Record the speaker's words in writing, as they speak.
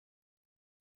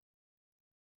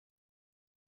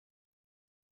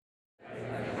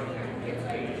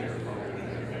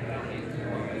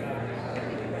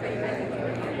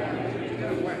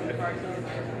Okay,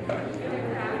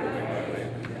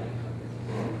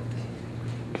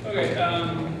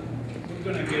 we're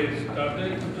gonna get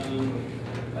started.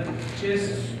 I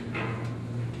just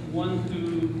wanted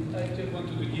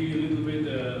to give you a little bit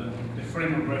the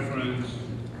frame of reference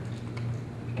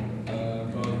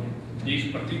about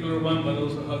this particular one, but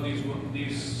also how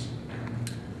this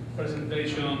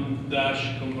presentation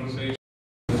dash conversation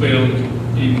filled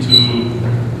into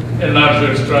a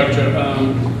larger structure.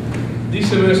 This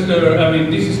semester,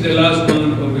 this is the last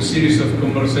one of a series of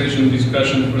conversation,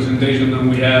 discussion, presentation that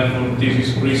we have for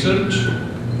thesis research,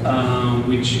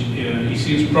 which it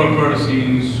seems proper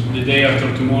since the day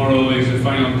after tomorrow is the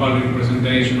final public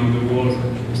presentation of the work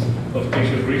of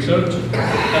thesis research.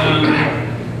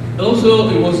 Also,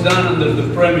 it was done under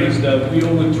the premise that we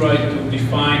always try to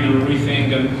define and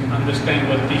rethink and understand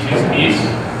what thesis is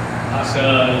as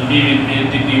a living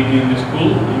entity within the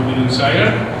school and within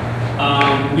SCI-Arc.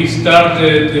 We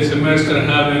started the semester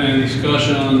having a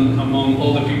discussion among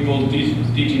all the people teaching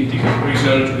thesis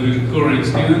research with current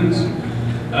students.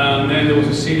 Then there was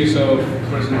a series of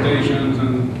presentations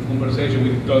and conversation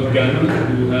with Todd Gannon,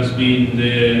 who has been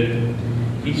the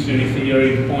history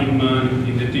theory point man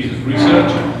in the thesis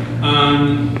research.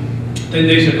 10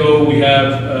 days ago, we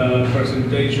have a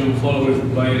presentation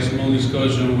followed by a small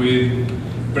discussion with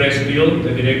Brett Steele,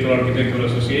 the Director of Architectural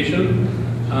Association.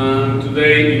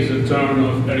 Today is the turn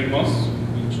of Eric Moss,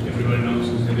 which everybody knows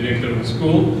is the director of the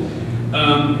school.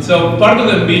 So part of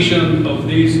the ambition of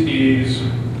this is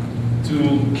to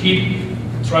keep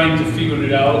trying to figure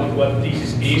it out what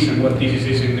thesis is and what thesis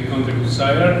is in the context of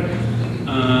SCI-Arc,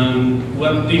 and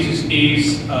what thesis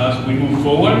is as we move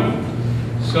forward.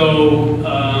 So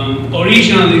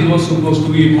originally it was supposed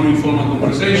to be a more informal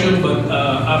conversation, but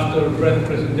after Brett's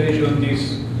presentation,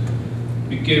 this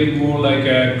became more like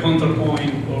a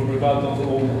counterpoint or rebuttal,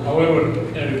 or however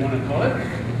you want to call it.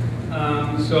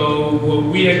 So what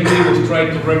we agreed was try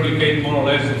to replicate more or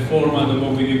less the format of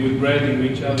what we did with Brett, in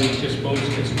which I will just pose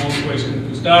a small question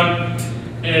to start.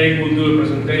 Eric will do a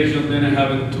presentation, then I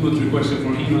have 2 or 3 questions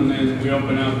from him, and then we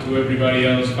open up to everybody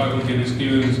else, faculty and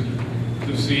students,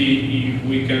 to see if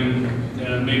we can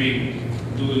maybe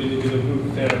do a little bit of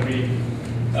group therapy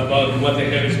about what the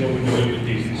hell is what we're doing with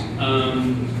thesis.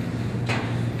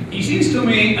 It seems to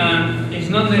me, and it's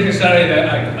not necessary that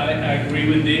I agree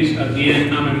with this. At the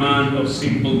end, I'm a man of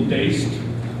simple taste,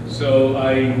 so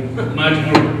I'm much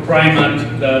more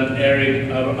primate than Eric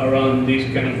around these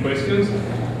kind of questions.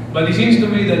 But it seems to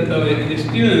me that the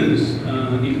students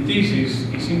in thesis,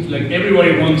 it seems like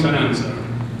everybody wants an answer.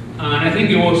 And I think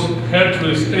it was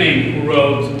Gertrude Stein who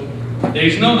wrote, "There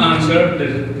is no answer,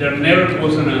 there never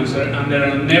was an answer, and there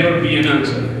will never be an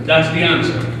answer. That's the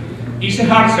answer." It's a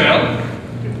hard sell,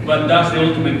 but that's the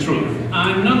ultimate truth.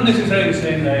 I'm not necessarily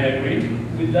saying that I agree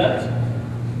with that,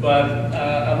 but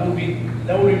that would be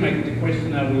the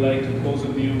question I would like to pose to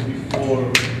you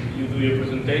before you do your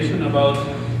presentation, about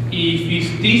if this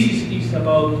thesis is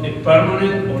about a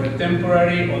permanent or a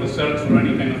temporary or the search for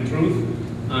any kind of truth.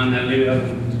 And I'll leave it up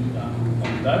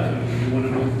on that. If you want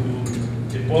to move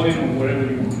to the podium or wherever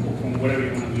you want, or from wherever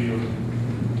you want to do your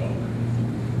talk.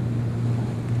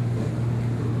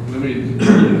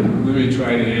 Let me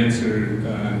try to answer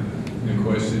the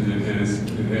question that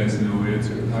has no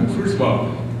answer. First of all,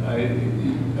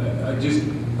 I just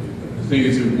think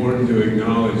it's important to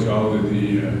acknowledge all of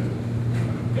the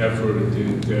effort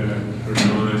that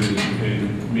Hernan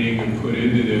and Ming have put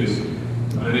into this.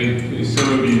 I think, as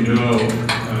some of you know,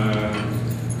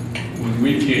 when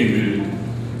we came in,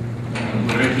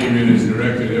 when I came in as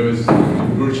director, there was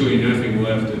virtually nothing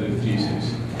left of the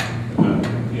thesis.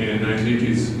 And I think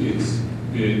it's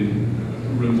been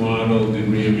remodeled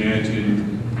and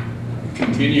reimagined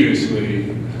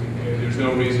continuously. There's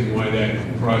no reason why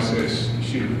that process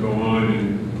shouldn't go on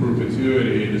in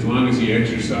perpetuity. And as long as the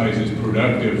exercise is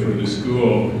productive for the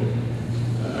school,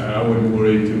 I wouldn't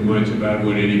worry too much about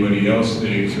what anybody else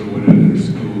thinks or what other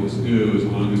schools do, as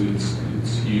long as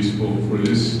it's useful for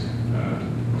this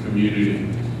community.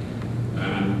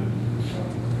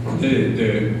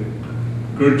 The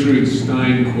Gertrude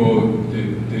Stein quote,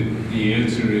 the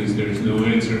answer is there's no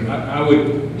answer.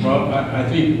 I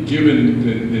think given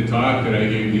the talk that I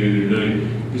gave the other night,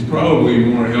 it's probably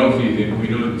more healthy that we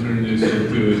don't turn this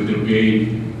into a debate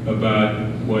about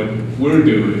what we're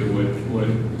doing, what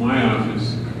my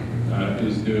office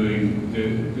is doing,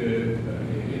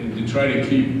 and to try to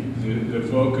keep the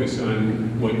focus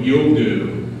on what you'll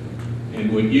do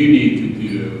and what you need to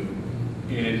do,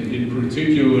 and in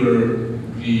particular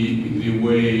the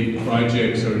way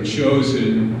projects are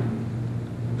chosen,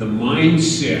 the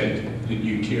mindset that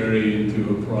you carry into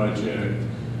a project,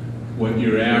 what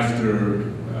you're after,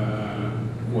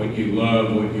 what you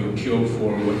love, what you'll kill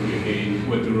for, what you hate,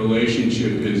 what the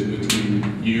relationship is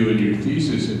between you and your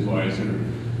thesis advisor,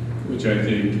 which I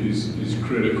think is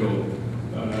critical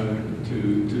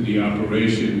to the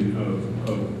operation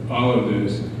of all of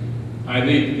this. I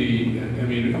think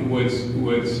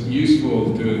what's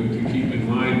useful to keep in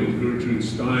mind with Gertrude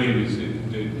Stein is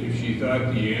that if she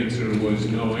thought the answer was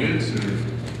no answer,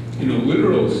 in a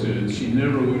literal sense, she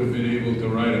never would have been able to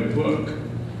write a book.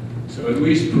 So at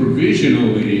least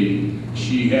provisionally,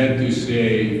 she had to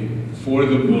say, for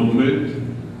the moment,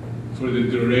 for the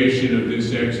duration of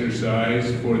this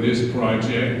exercise, for this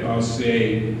project, I'll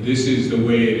say, this is the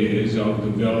way it is, I'll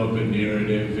develop a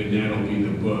narrative, and that'll be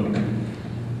the book.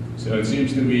 So it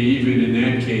seems to me, even in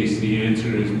that case, the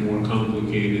answer is more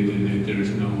complicated than that there's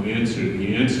no answer.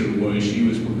 The answer was she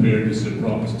was prepared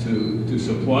to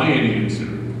supply an answer,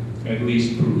 at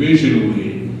least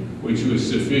provisionally, which was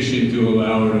sufficient to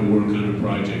allow her to work on a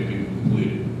project and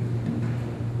complete it.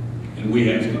 And we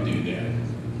have to do that.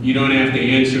 You don't have to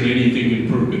answer anything in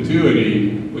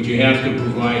perpetuity, but you have to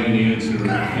provide an answer in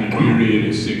a period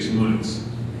of 6 months.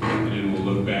 And then we'll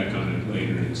look back on it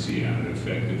later and see how it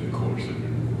affected the course of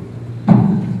it.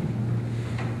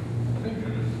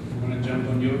 Want to jump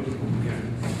on you?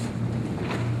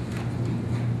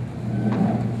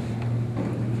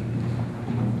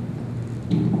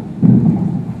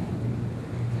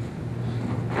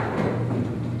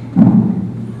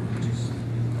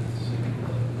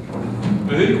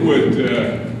 I think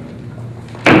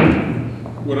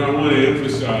what I want to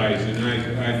emphasize, and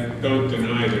I don't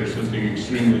deny there's something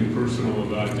extremely personal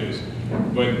about this,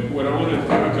 but what I want to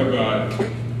talk about,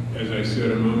 as I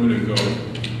said a moment ago,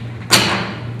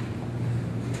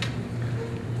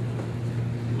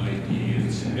 like the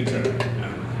answer. It's all right.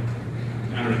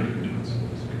 I don't have notes.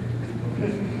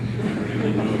 Never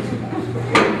any notes.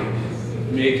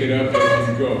 Make it up as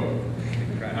you go.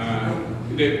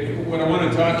 What I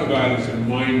want to talk about is a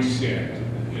mindset,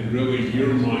 and really your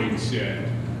mindset,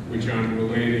 which I'm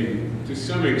relating to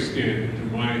some extent to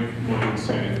my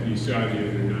mindset. You saw the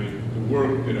other night, the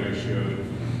work that I showed,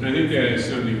 and I think that has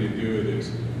something to do with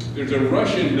this. There's a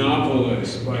Russian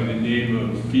novelist by the name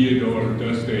of Fyodor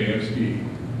Dostoevsky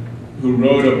who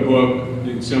wrote a book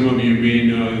that some of you may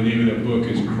know. The name of the book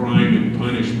is Crime and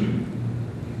Punishment,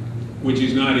 which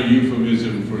is not a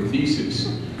euphemism for thesis,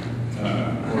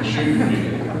 or shouldn't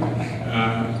be.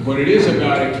 But it is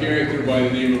about a character by the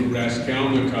name of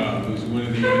Raskolnikov, who's one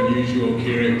of the unusual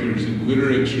characters in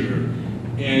literature.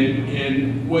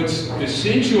 And what's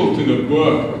essential to the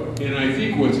book, and I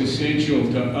think what's essential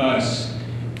to us,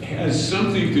 has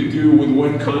something to do with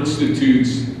what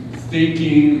constitutes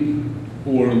thinking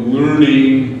or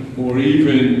learning or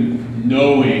even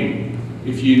knowing.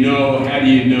 If you know, how do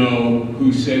you know?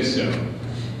 Who says so?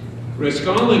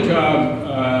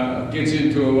 Raskolnikov gets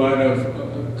into a lot of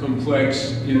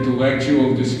complex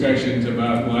intellectual discussions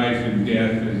about life and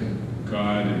death and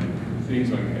God and things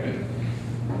like that.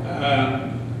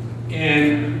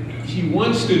 And he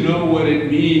wants to know what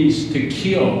it means to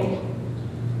kill.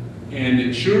 And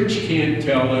the church can't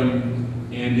tell him,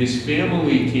 and his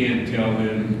family can't tell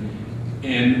him,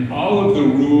 and all of the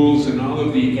rules and all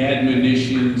of the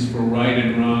admonitions for right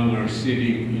and wrong are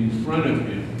sitting in front of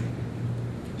him.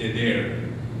 They're there.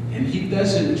 And he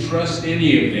doesn't trust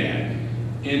any of that.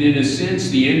 And in a sense,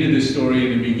 the end of the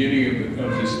story and the beginning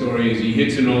of the story is he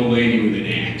hits an old lady with an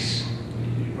axe.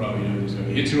 You probably know this.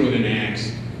 He hits her with an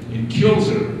axe and kills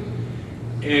her.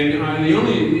 And the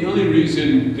only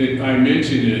reason that I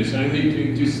mention this, I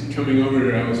think just coming over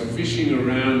here, I was fishing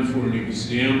around for an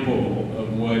example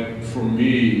of what, for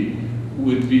me,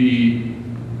 would be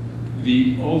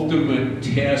the ultimate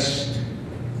test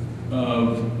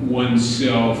of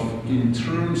oneself in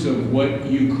terms of what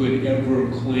you could ever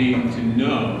claim to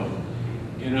know.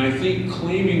 And I think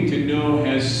claiming to know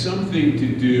has something to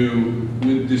do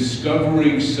with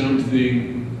discovering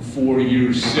something for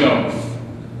yourself.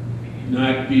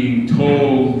 Not being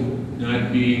told,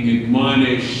 not being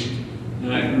admonished,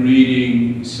 not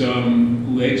reading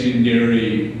some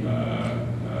legendary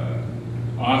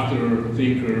author,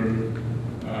 thinker,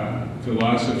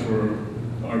 philosopher,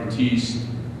 artiste.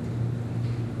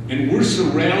 And we're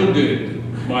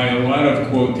surrounded by a lot of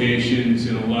quotations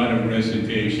and a lot of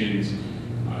recitations.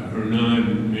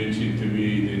 Hernan mentioned to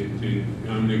me that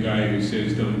I'm the guy who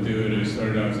says don't do it. I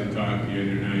started off the talk the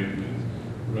other night with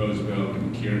Roosevelt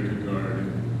and Kierkegaard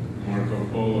and Marco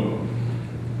Polo.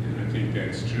 And I think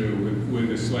that's true, with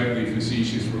a slightly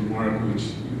facetious remark,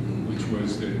 which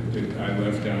was that I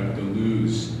left out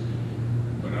Deleuze.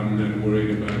 But I'm not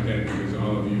worried about that because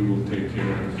all of you will take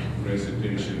care of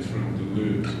recitations from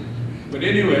Deleuze. But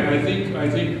anyway, I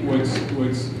think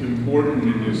what's important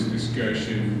in this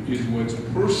discussion is what's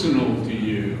personal to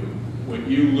you, what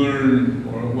you learn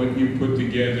or what you put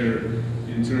together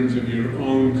in terms of your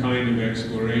own kind of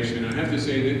exploration. I have to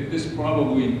say that this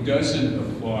probably doesn't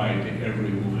apply to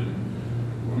everyone,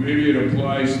 or maybe it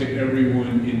applies to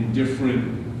everyone in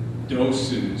different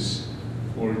doses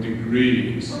or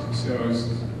degrees. So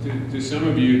to some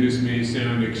of you this may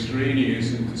sound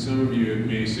extraneous, and to some of you it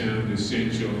may sound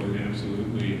essential and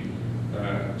absolutely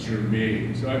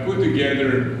germane. So I put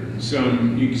together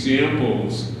some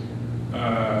examples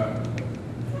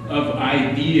of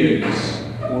ideas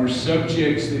or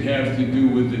subjects that have to do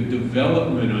with the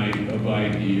development of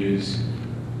ideas,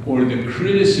 or the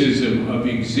criticism of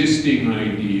existing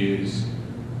ideas,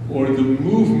 or the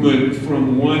movement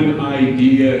from one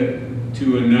idea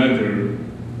to another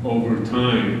over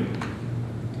time.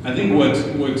 I think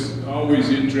what's always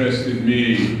interested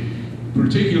me,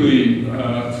 particularly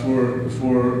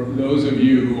for those of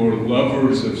you who are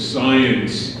lovers of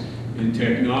science and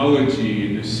technology,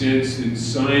 in the sense that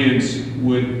science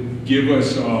would give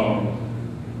us all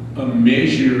a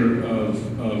measure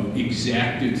of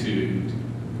exactitude,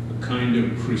 a kind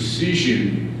of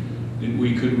precision that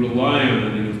we could rely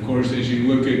on. And of course, as you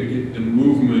look at the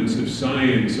movements of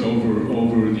science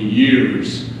over the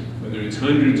years, whether it's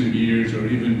hundreds of years or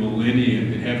even millennia,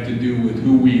 that have to do with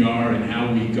who we are and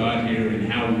how we got here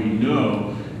and how we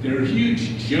know, there are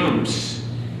huge jumps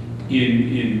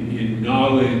in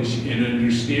knowledge and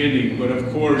understanding. But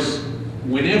of course,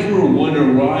 whenever one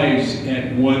arrives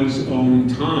at one's own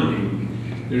time,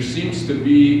 there seems to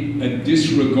be a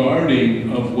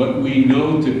disregarding of what we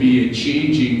know to be a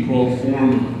changing pro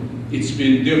forma. It's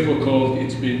been difficult,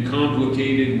 it's been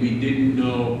complicated, we didn't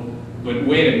know, but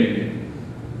wait a minute.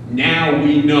 Now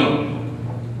we know.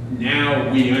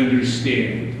 Now we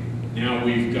understand. Now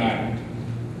we've got it.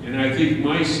 And I think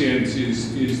my sense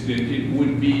is that it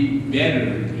would be better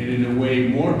and in a way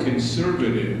more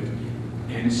conservative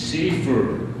and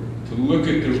safer to look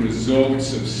at the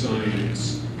results of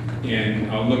science. And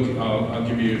I'll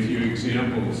give you a few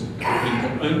examples,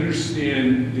 and to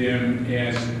understand them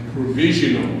as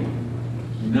provisional,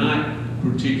 not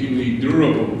particularly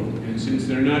durable. And since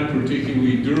they're not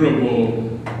particularly durable,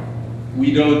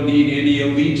 we don't need any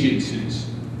allegiances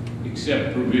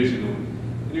except provisional.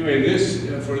 Anyway, this,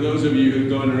 for those of you who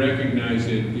don't recognize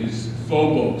it, is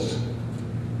phobos.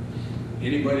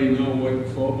 Anybody know what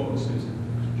phobos is?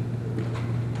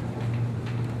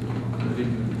 I think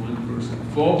one person.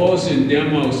 Phobos and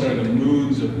Deimos are the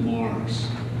moons of Mars,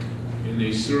 and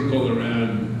they circle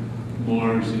around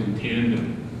Mars in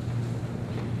tandem.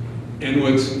 And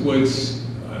what's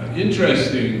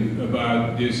interesting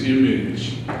about this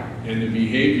image and the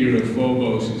behavior of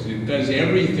Phobos is it does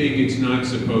everything it's not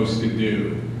supposed to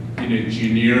do in a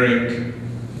generic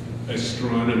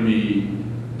astronomy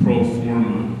pro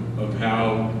forma of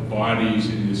how bodies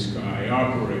in the sky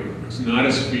operate. It's not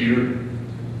a sphere.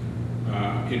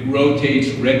 It rotates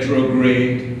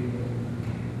retrograde.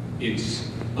 It's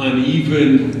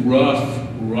uneven, rough,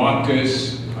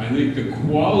 raucous. I think the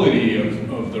quality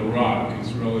of the rock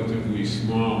is relatively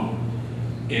small.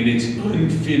 And its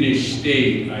unfinished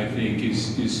state, I think, is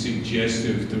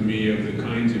suggestive to me of the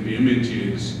kinds of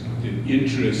images that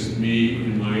interest me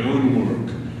in my own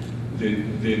work. That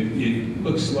it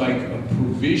looks like a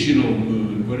provisional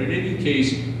moon, but in any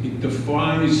case, it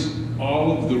defies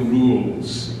all of the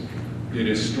rules that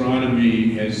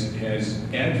astronomy has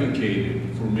advocated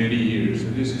for many years.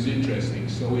 And this is interesting.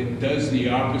 So it does the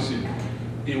opposite.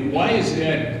 And why is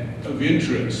that of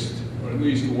interest? Or at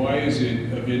least, why is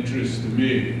it of interest to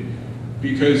me?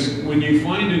 Because when you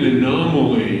find an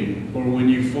anomaly, or when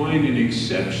you find an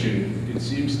exception, it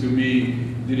seems to me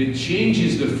that it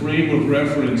changes the frame of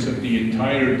reference of the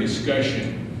entire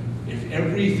discussion. If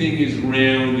everything is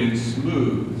round and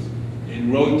smooth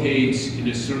and rotates in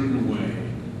a certain way,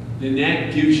 then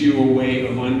that gives you a way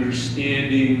of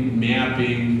understanding,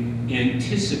 mapping,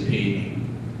 anticipating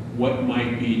what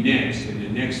might be next. And the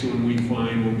next one we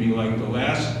find will be like the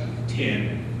last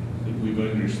 10 that we've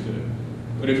understood.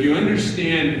 But if you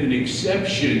understand an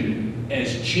exception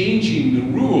as changing the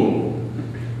rule,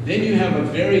 then you have a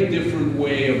very different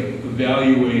way of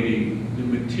evaluating the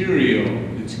material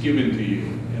that's given to you.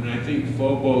 And I think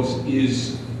Phobos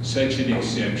is such an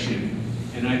exception,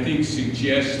 and I think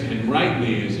suggests, and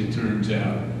rightly as it turns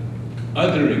out,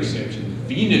 other exceptions.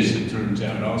 Venus, it turns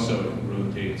out, also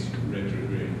rotates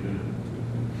retrograde.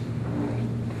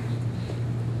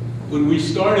 When we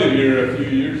started here a few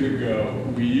years ago,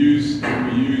 we used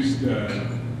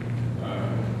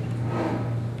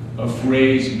a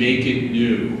phrase, "make it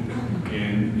new."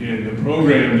 And the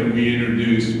program that we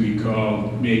introduced, we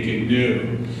called Make It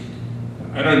New.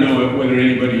 I don't know whether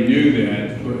anybody knew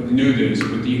this,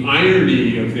 but the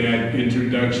irony of that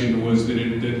introduction was that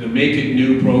the Make It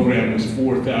New program was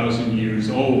 4,000 years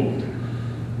old.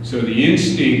 So the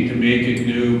instinct to make it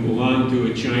new belonged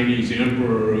to a Chinese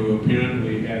emperor who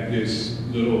apparently had this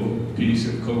little piece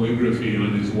of calligraphy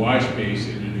on his wash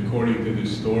basin, and according to the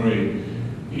story,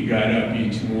 he got up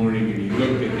each morning and he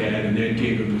looked at that, and that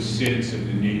gave him a sense of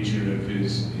the nature of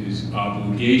his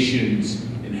obligations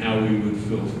and how he would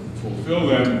fulfill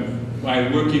them by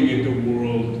looking at the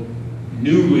world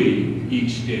newly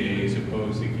each day, as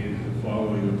opposed again to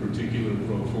following a particular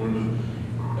pro forma.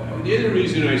 The other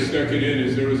reason I stuck it in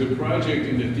is there was a project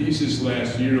in the thesis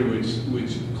last year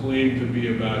which claimed to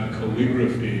be about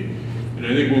calligraphy, and I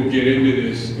think we'll get into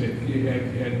this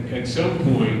at some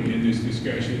point in this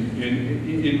discussion.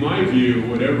 And in my view,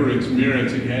 whatever its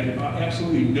merits, it had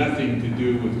absolutely nothing to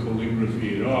do with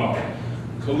calligraphy at all.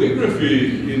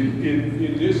 Calligraphy,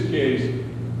 in this case,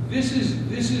 this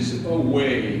is a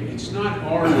way. It's not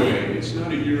our way. It's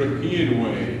not a European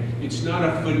way. It's not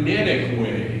a phonetic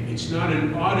way. It's not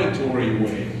an auditory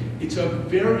way. It's a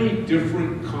very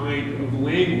different kind of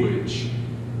language.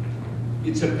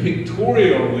 It's a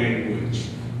pictorial language,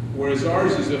 whereas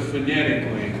ours is a phonetic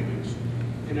language.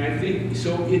 And I think,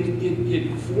 so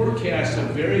it forecasts a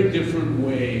very different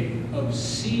way of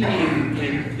seeing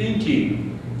and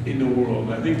thinking in the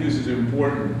world. I think this is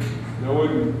important. And I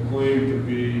wouldn't claim to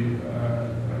be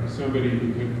somebody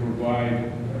who could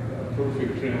provide a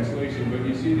perfect translation, but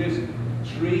you see this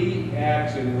tree,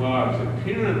 axe, and logs.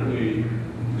 Apparently,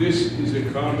 this is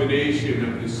a combination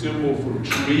of the symbol for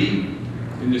tree,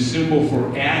 and the symbol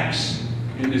for axe,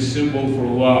 and the symbol for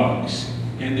logs.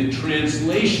 And the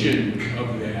translation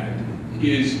of that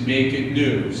is make it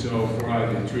new. So for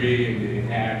the tree and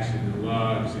the axe and the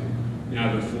logs, and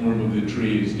now the form of the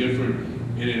tree is different.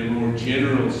 And in a more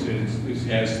general sense, this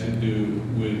has to do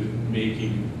with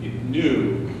making it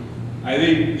new. I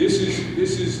think this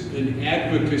is an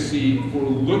advocacy for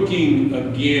looking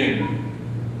again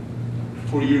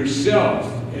for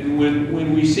yourself. And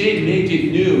when we say make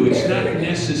it new, it's not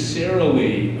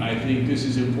necessarily, I think this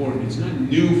is important, it's not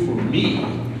new for me.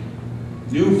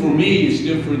 New for me is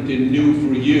different than new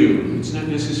for you. It's not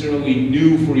necessarily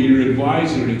new for your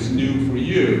advisor, it's new for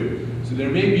you. So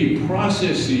there may be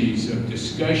processes of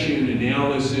discussion,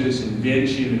 analysis,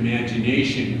 invention,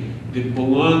 imagination that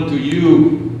belong to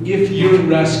you if you're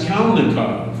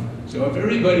Raskolnikov. So if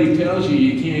everybody tells you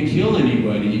you can't kill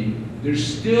anybody, there's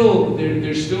still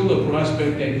the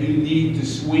prospect that you need to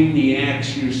swing the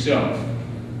axe yourself.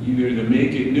 Either the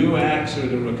Make It New axe or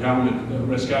the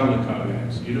Raskolnikov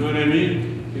axe. You know what I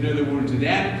mean? In other words,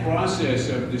 that process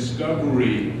of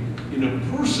discovery in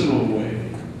a personal way,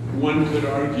 one could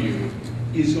argue,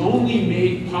 is only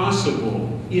made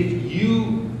possible if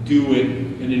you do it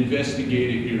and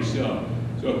investigate it yourself.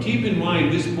 So keep in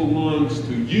mind, this belongs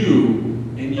to you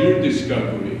and your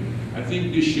discovery. I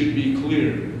think this should be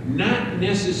clear. Not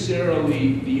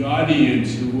necessarily the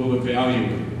audience who will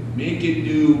evaluate it. Make it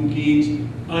new means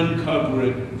uncover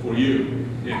it for you.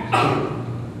 Next.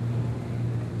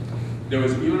 You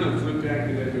want to flip back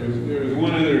to that? There was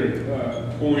one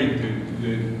other point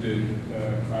that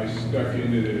I stuck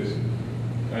into this.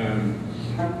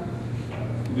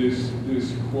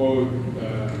 This quote,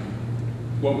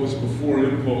 what was before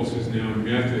impulse is now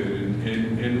method,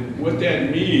 and what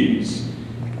that means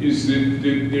is that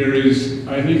there is,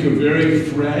 I think, a very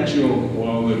fragile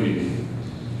quality,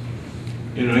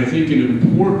 and I think an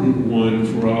important one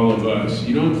for all of us.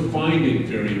 You don't find it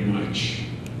very much,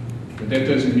 but that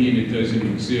doesn't mean it doesn't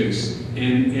exist.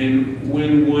 And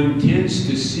when one tends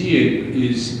to see it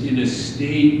is in a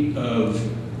state of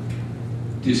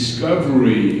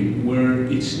discovery where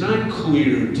it's not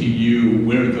clear to you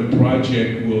where the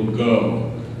project will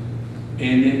go.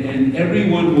 And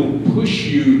everyone will push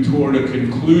you toward a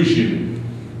conclusion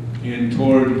and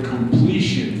toward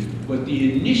completion, but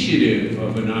the initiative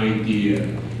of an idea,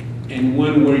 and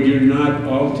one where you're not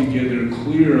altogether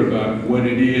clear about what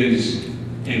it is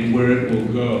and where it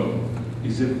will go,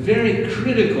 is a very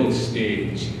critical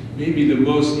stage, maybe the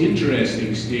most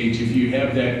interesting stage if you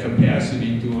have that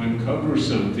capacity to uncover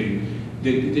something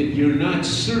that you're not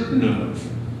certain of.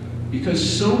 Because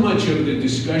so much of the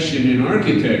discussion in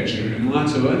architecture and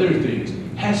lots of other things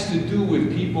has to do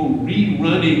with people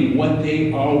rerunning what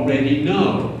they already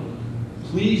know.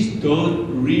 Please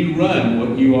don't rerun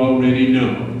what you already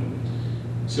know.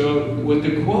 So what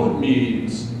the quote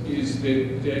means is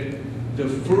that the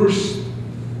first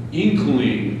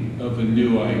inkling of a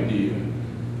new idea,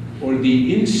 or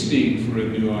the instinct for a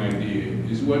new idea,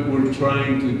 is what we're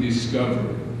trying to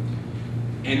discover.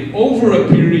 And over a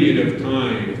period of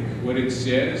time, what it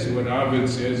says, what Owen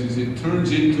says, is it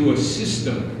turns into a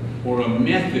system, or a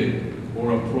method,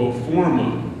 or a pro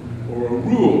forma, or a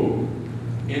rule.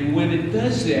 And when it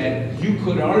does that, you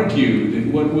could argue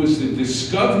that what was the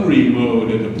discovery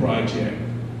mode of the project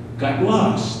got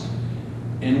lost.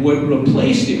 And what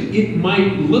replaced it, it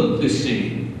might look the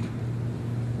same.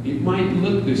 It might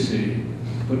look the same.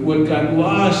 But what got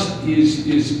lost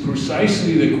is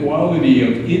precisely the quality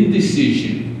of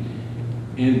indecision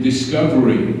and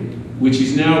discovery, which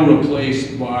is now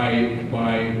replaced by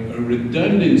a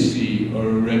redundancy or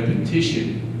a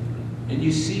repetition. And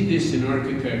you see this in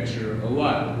architecture a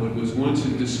lot. What was once a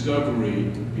discovery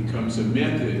becomes a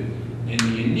method, and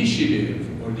the initiative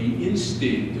or the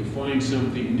instinct to find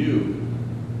something new,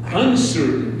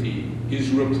 uncertainty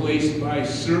is replaced by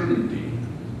certainty.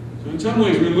 So in some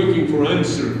ways, we're looking for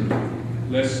uncertainty,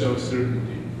 less so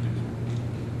certainty.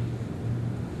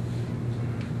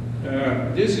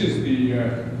 This is the,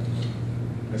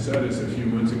 I saw this a few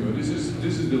months ago. This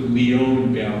is the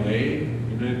Lyon Ballet.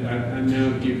 And I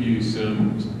now give you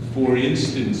some 4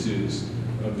 instances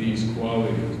of these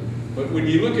qualities. But when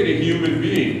you look at a human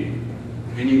being,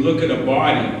 and you look at a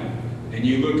body, and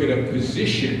you look at a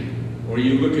position, or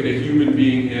you look at a human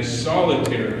being as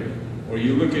solitary, or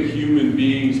you look at human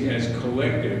beings as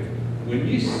collective, when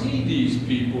you see these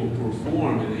people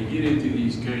perform and they get into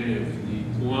these kind of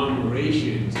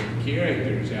agglomerations of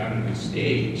characters out on the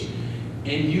stage,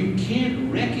 and you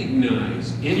can't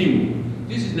recognize anyone.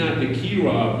 This is not the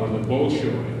Kirov or the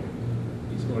Bolshoi,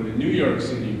 or the New York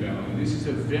City Ballet. This is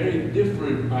a very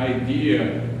different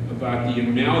idea about the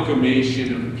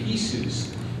amalgamation of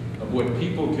pieces of what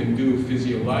people can do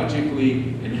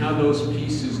physiologically and how those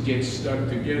pieces get stuck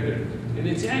together. And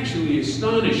it's actually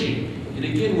astonishing. And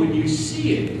again, when you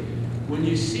see it,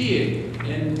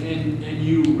 and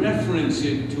you reference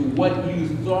it to what you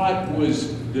thought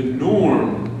was the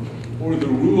norm or the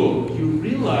rule, you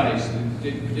realize that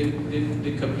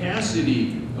the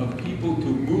capacity of people to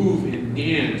move and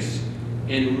dance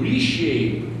and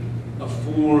reshape a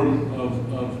form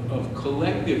of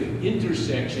collective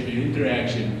intersection and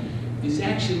interaction is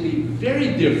actually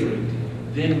very different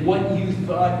than what you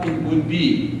thought it would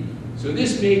be. So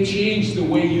this may change the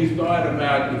way you thought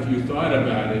about, if you thought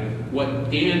about it,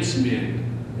 what dance meant,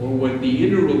 or what the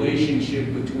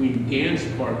interrelationship between dance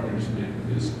partners meant.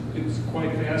 It's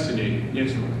quite fascinating.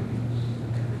 Next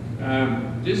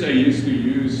one. This I used to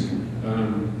use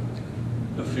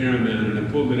a fair amount, and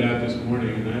I pulled it out this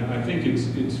morning, and I think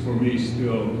it's for me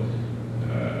still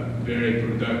very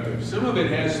productive. Some of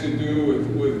it has to do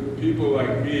with people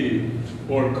like me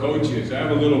or coaches. I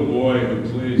have a little boy who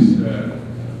plays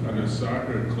on a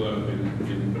soccer club in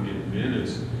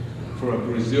Venice for a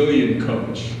Brazilian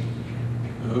coach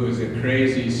who is a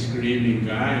crazy, screaming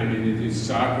guy. I mean, it's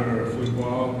soccer or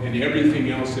football and everything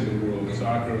else in the world,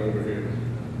 soccer over here.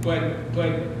 But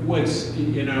what's,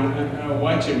 you know, I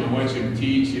watch him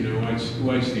teach, you know,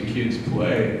 watch the kids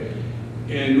play.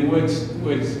 And what's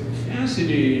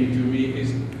fascinating to me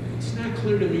is it's not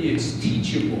clear to me it's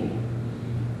teachable.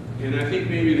 And I think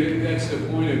maybe that's the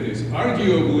point of this.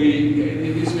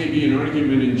 Arguably, this may be an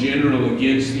argument in general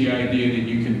against the idea that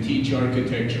you can teach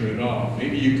architecture at all.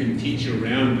 Maybe you can teach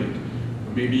around it.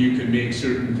 Or maybe you can make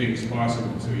certain things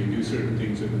possible. So you do certain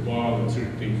things with the ball, and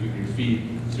certain things with your feet,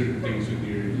 certain things with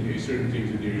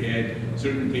your head,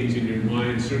 certain things in your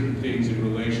mind, certain things in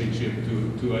relationship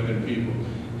to other people.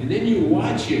 And then you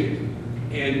watch it,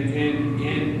 and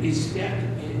it's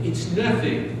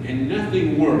nothing, and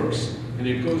nothing works. And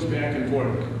it goes back and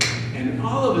forth. And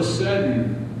all of a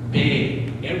sudden,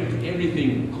 bang,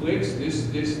 everything clicks, this,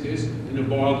 and the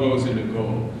ball goes in a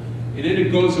goal. And then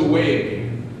it goes away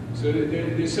again. So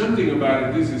there's something about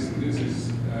it. This is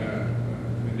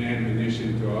an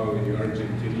admonition to all the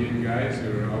Argentinian guys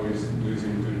who are always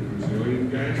losing to the Brazilian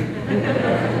guys,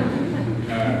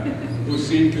 who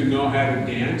seem to know how to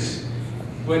dance.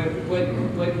 But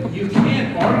you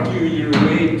can't argue your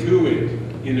way to it,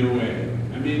 in a way.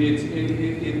 I mean,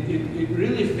 it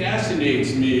really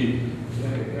fascinates me.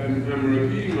 I'm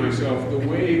repeating myself. The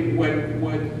way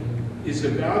what is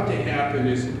about to happen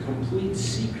is a complete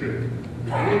secret, and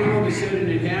then all of a sudden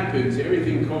it happens.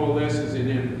 Everything coalesces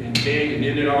and bang, and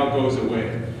then it all goes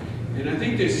away. And I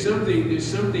think there's something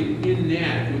in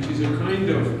that which is a kind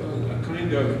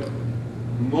of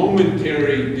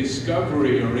momentary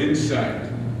discovery or insight,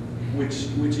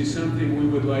 which is something we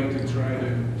would like to try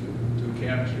to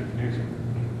capture. Next one.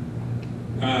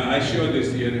 I showed this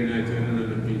the other night. I don't know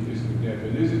to beat this to death,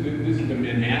 but this is the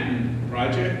Manhattan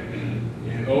Project,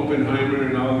 and Oppenheimer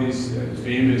and all these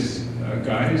famous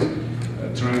guys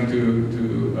trying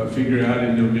to figure out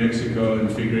in New Mexico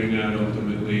and figuring out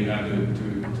ultimately how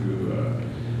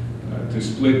to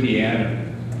split the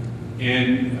atom.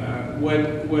 And what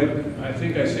I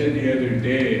think I said the other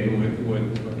day, and what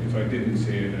if I didn't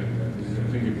say it, I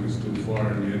think it was too far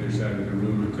on the other side of the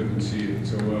room, I couldn't see it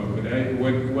so well. But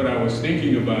what I was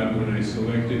thinking about when I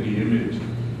selected the image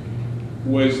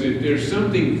was that there's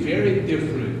something very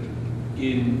different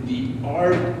in the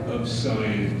art of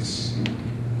science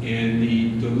and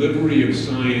the delivery of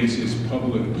science as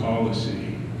public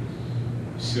policy.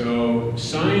 So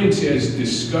science as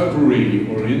discovery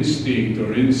or instinct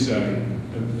or insight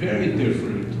are very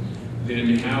different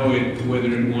than how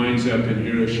whether it winds up in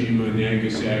Hiroshima,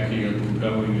 Nagasaki, or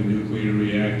propelling a nuclear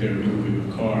reactor or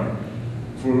moving a car.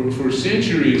 For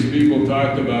centuries, people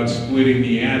talked about splitting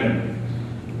the atom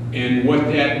and what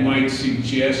that might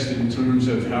suggest in terms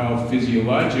of how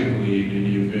physiologically, in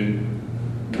any event,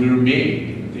 we're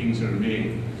made and things are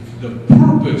made. The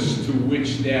purpose to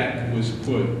which that was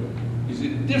put is a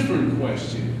different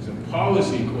question. It's a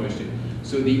policy question.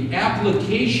 So the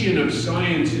application of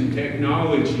science and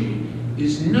technology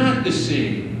is not the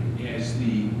same as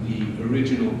the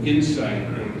original insight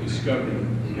or discovery.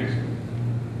 Next one.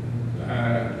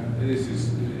 This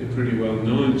is a pretty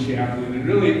well-known chaplain. It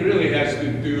really has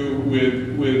to do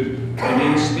with an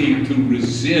instinct to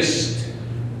resist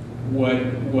what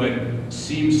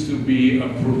seems to be a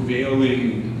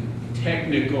prevailing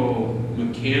technical,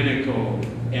 mechanical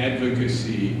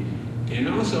advocacy, and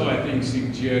also I think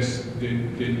suggests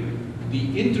that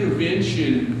the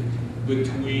intervention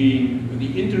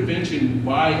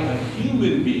by a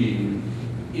human being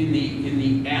in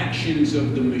the actions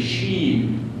of the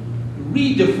machine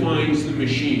redefines the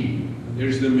machine.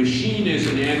 There's the machine as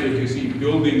an advocacy,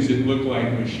 buildings that look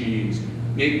like machines,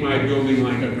 make my building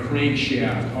like a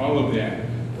crankshaft, all of that.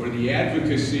 Or the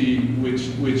advocacy, which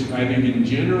I think in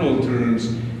general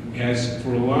terms has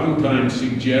for a long time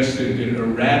suggested that a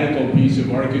radical piece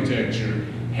of architecture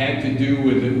had to do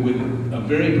with a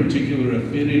very particular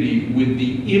affinity with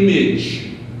the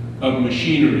image of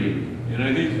machinery. And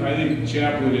I think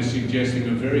Chaplin is suggesting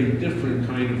a very different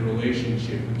kind of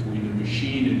relationship between the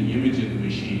machine and the image of the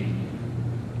machine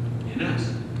and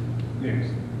us.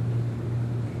 Next.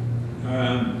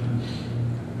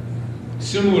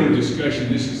 Similar discussion.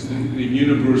 This is the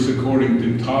universe according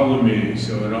to Ptolemy.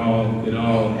 So it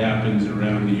all happens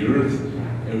around the Earth.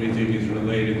 Everything is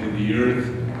related to the Earth.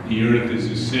 The Earth is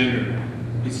the center.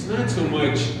 It's not so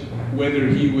much whether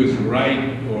he was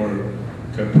right or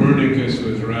Copernicus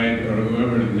was right or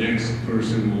whoever the next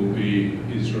person will be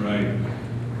is right.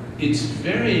 It's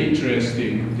very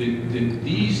interesting that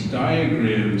these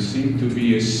diagrams seem to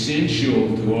be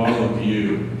essential to all of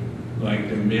you, like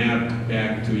the map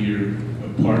back to your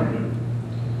apartment.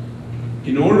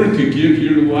 In order to give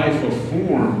your life a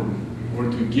form, or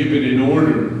to give it an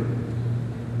order,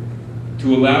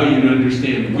 to allow you to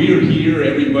understand we're here,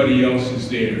 everybody else is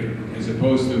there, as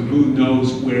opposed to who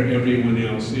knows where everyone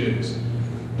else is.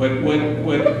 But what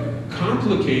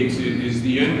complicates it is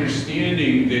the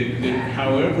understanding that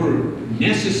however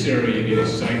necessary it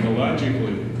is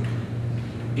psychologically,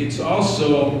 it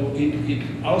also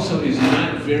is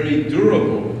not very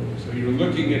durable. So you're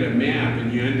looking at a map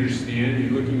and you understand,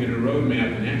 you're looking at a road map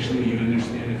and actually you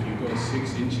understand if you go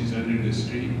 6 inches under the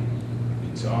street,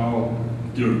 it's all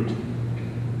dirt.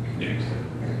 Next.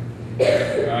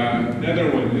 Another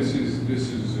one, this is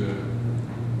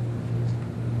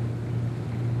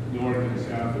North and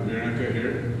South America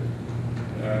here.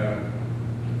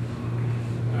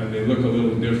 They look a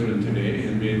little different today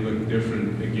and may look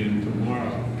different again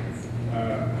tomorrow.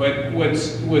 But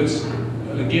what's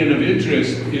again of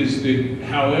interest is that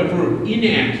however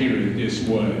inaccurate this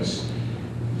was,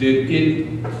 that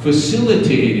it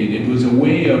facilitated, it was a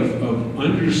way of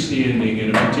understanding at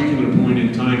a particular point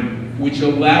in time, which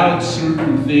allowed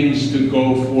certain things to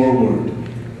go forward,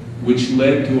 which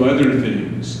led to other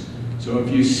things. So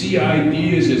if you see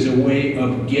ideas as a way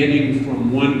of getting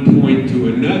from one point to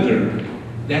another,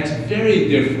 that's very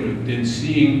different than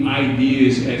seeing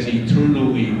ideas as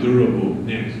eternally durable.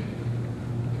 Next.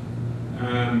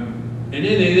 And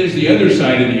then there's the other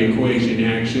side of the equation,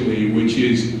 actually, which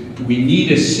is we need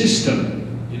a system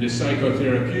in a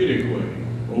psychotherapeutic way,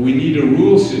 or we need a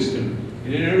rule system.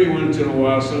 And then every once in a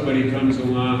while somebody comes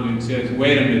along and says,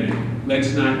 wait a minute,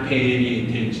 let's not pay any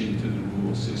attention to the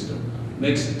rule system.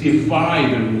 Let's defy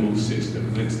the rule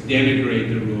system. Let's denigrate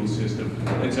the rule system.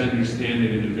 Let's understand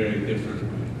it in a very different way.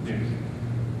 Next.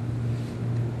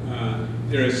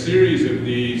 There are a series of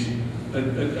these,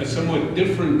 a somewhat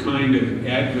different kind of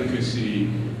advocacy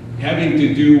having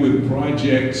to do with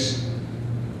projects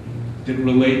that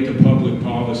relate to public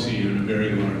policy on a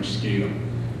very large scale.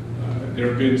 There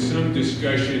have been some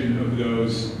discussion of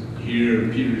those here.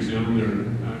 Peter Zellner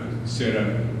set up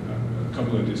a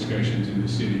couple of discussions in the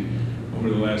city over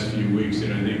the last few weeks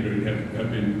that I think have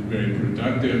been very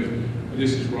productive.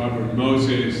 This is Robert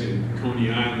Moses in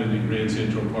Coney Island and Grand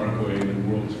Central Parkway and the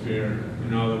World's Fair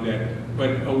and all of that.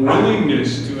 But a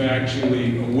willingness to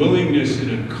actually, a willingness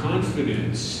and a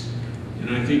confidence, and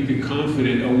I think a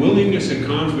willingness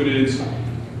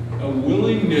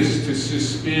to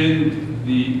suspend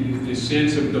the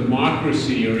sense of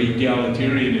democracy or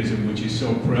egalitarianism, which is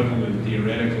so prevalent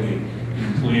theoretically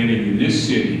in planning in this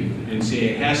city, and say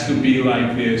it has to be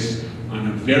like this on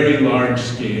a very large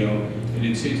scale. And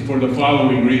it's for the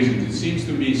following reasons. It seems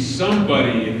to me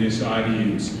somebody in this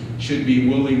audience should be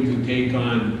willing to take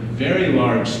on very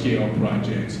large scale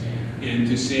projects and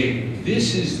to say,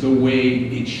 this is the way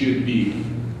it should be.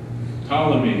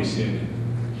 Ptolemy said it.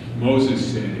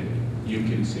 Moses said it. You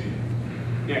can say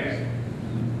it. Yes.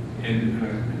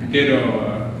 And ditto,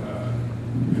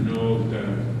 an old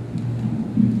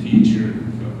teacher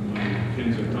of mine,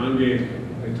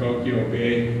 Kinzatange, Tokyo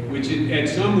Bay, which at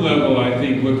some level, I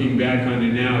think, looking back on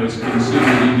it now, is considered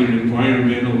either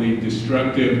environmentally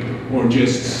destructive or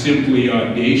just simply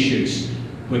audacious.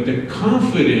 But the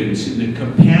confidence and the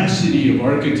capacity of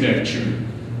architecture,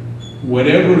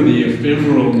 whatever the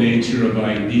ephemeral nature of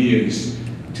ideas,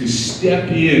 to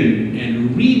step in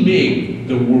and remake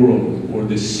the world or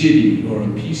the city or a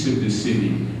piece of the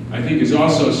city, I think is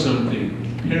also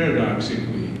something,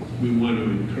 paradoxically, we want to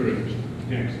encourage.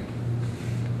 Next.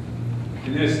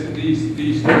 And these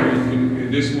two,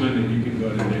 this one, and you can go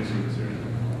to the next one,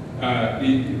 sir.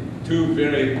 The two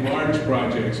very large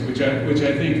projects, which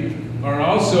I think are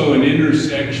also an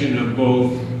intersection of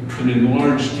both an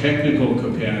enlarged technical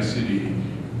capacity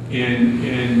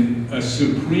and a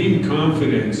supreme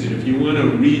confidence. And if you want to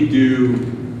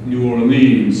redo New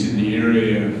Orleans in the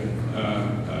area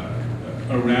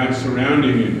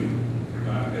surrounding it,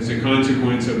 as a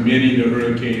consequence of many the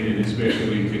hurricane and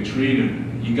especially Katrina,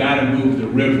 you got to move the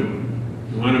river.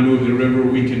 You want to move the river,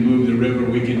 we can move the river,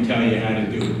 we can tell you how to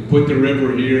do it. Put the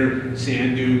river here,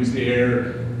 sand dunes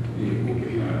there,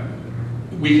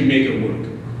 we can make it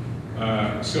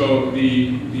work. So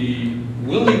the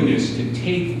willingness to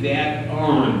take that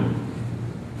on,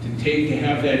 to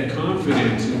have that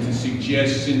confidence and to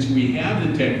suggest, since we have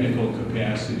the technical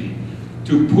capacity,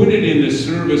 to put it in the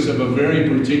service of a very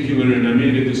particular, and I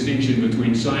made a distinction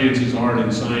between science as art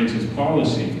and science as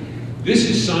policy. This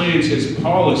is science as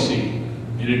policy,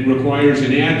 and it requires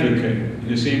an advocate in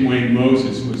the same way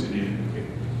Moses was an advocate.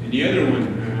 And the other one,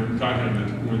 I'm talking about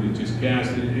the one that just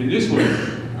passed, and this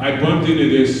one, I bumped into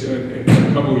this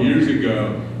a couple of years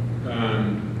ago,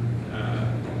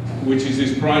 which is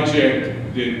this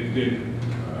project that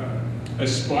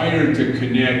aspired to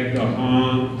connect the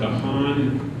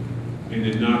Han and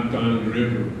the Nakdong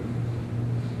River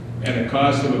at a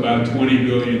cost of about $20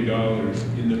 billion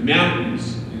in the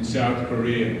mountains in South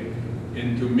Korea,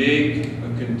 and to make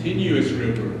a continuous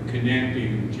river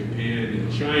connecting Japan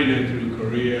and China through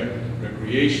Korea,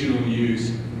 recreational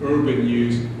use, urban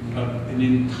use, an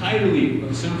entirely,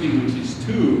 something which is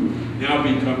two, now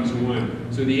becomes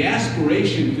one. So the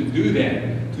aspiration to do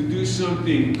that, to do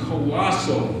something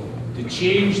colossal, to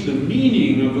change the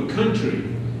meaning of a country.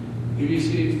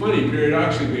 It's funny,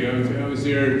 paradoxically, I was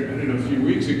there, I don't know, a few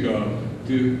weeks ago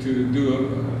to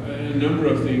do a number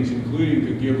of things, including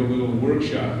to give a little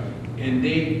workshop. And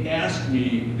they asked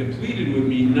me, they pleaded with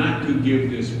me not to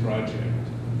give this project.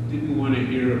 Didn't want to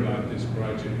hear about this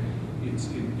project.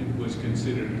 It was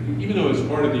considered, even though it was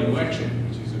part of the election,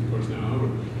 which is of course now over,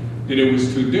 that it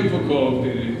was too difficult,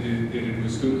 that it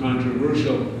was too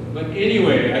controversial. But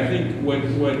anyway, I think what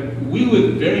we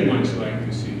would very much like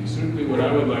to see, certainly what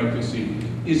I would like to see,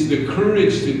 is the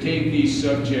courage to take these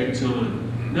subjects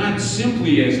on, not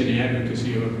simply as an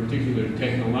advocacy of a particular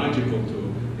technological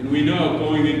tool. And we know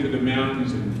going into the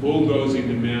mountains and bulldozing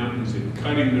the mountains and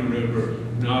cutting the river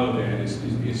and all of that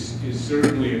is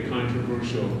certainly a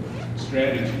controversial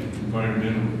strategy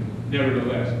environmentally.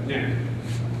 Nevertheless, next.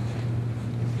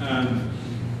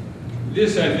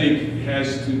 This, I think,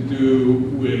 has to do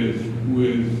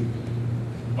with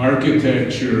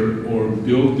architecture or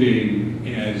building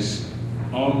as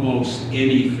almost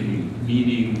anything,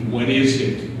 meaning what is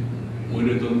it? What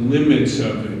are the limits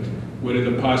of it? What are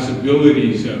the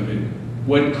possibilities of it?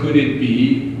 What could it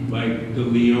be, like the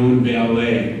Lyon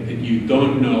Ballet, that you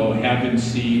don't know, haven't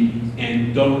seen,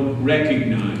 and don't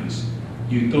recognize?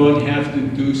 You don't have to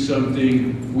do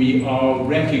something we all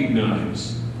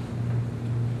recognize.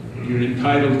 You're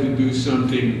entitled to do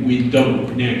something we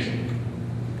don't. Next.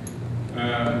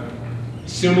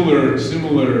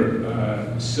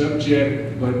 similar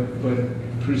subject, but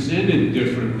presented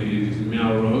differently. It is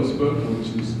Malraux's book, which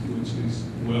is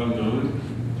well known.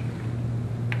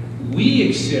 We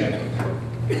accept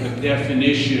a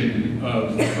definition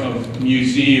of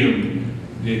museum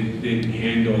that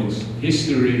handles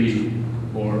history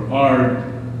or art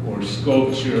or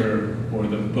sculpture or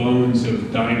the bones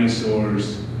of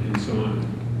dinosaurs and so on.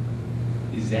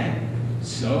 Is that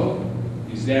so?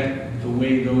 Is that the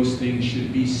way those things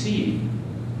should be seen?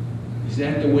 Is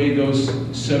that the way those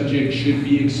subjects should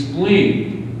be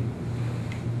explained?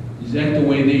 Is that the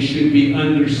way they should be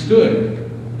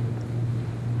understood?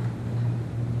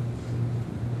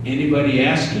 Anybody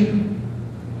asking?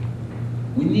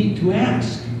 We need to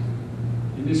ask.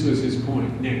 And this was his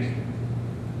point. Next.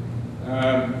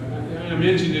 I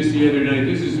mentioned this the other night.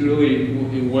 This is really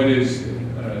what is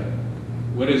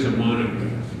a monograph.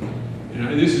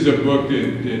 And this is a book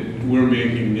that we're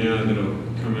making now that'll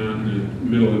come out in the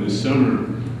middle of the summer.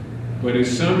 But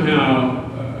it's somehow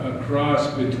a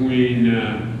cross between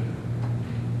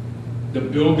the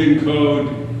building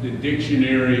code, the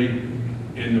dictionary,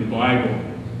 and the Bible.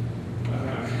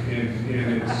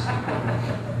 And it's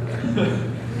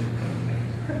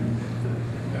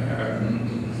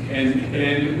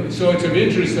and so it's of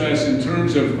interest to us in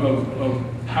terms of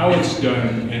how it's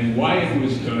done and why it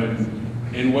was done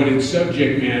and what its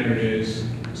subject matter is.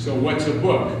 So what's a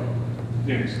book?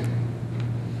 Next.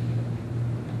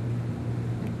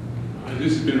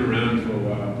 This has been around for a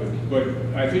while, but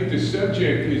I think the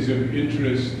subject is of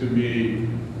interest to me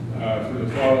for the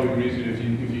following reason. If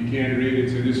you can't read it,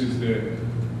 so this is the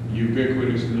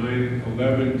ubiquitous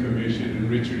 9/11 Commission and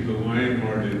Richard the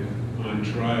Lionhearted on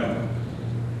trial.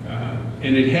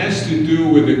 And it has to do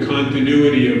with the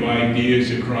continuity of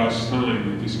ideas across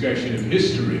time, the discussion of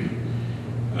history,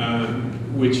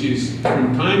 which is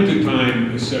from time to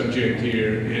time a subject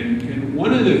here. And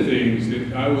one of the things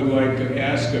that I would like to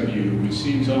ask of you, which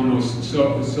seems almost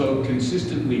so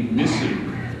consistently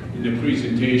missing in the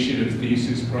presentation of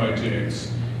thesis projects,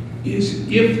 is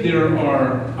if there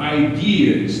are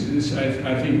ideas, this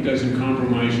I think doesn't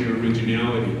compromise your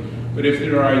originality, but if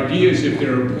there are ideas, if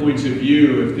there are points of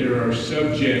view, if there are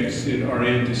subjects that are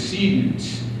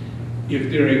antecedents, if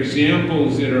there are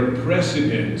examples that are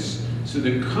precedents, so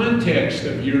the context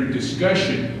of your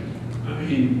discussion, I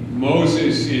mean,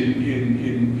 Moses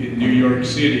in New York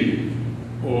City,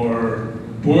 or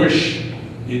Bush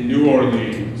in New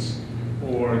Orleans,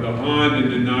 or the Han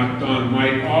and the Nakhdon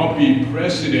might all be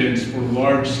precedents for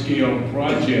large-scale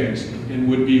projects and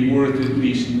would be worth at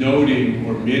least noting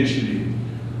or mentioning.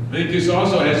 I think this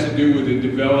also has to do with the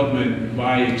development,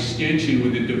 by extension,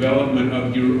 with the development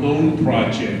of your own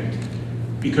project.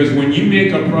 Because when you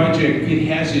make a project, it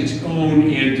has its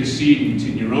own antecedents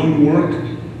in your own work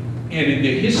and in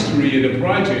the history of the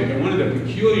project. And one of the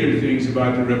peculiar things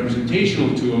about the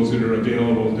representational tools that are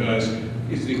available to us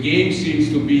is the game seems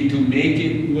to be to make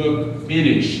it look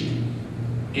finished.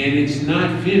 And it's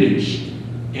not finished,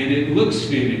 and it looks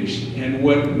finished. And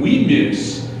what we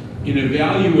miss in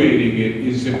evaluating it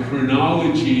is the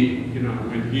chronology. You know, I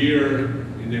went here,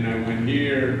 and then I went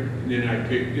here, and then I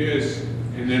picked this,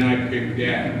 and then I picked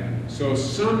that. So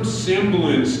some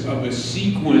semblance of a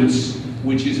sequence,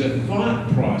 which is a thought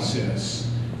process,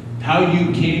 how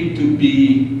you came to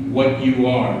be what you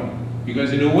are.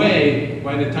 Because in a way,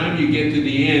 by the time you get to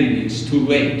the end, it's too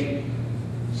late.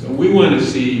 So we want to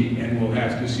see, and we'll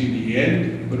have to see the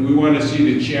end, but we want to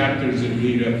see the chapters that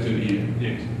lead up to the end.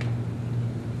 Next.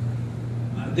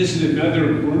 This is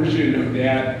another version of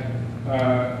that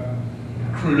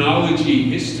chronology,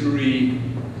 history,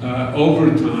 over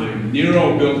time.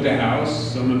 Nero built a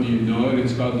house, some of you know it,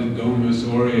 it's called the Domus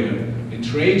Aurea. And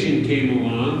Trajan came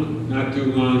along, not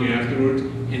too long afterwards,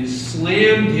 and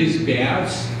slammed his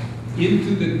baths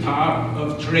into the top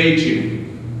of Trajan.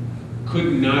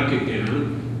 Couldn't knock it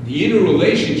down. The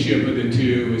interrelationship of the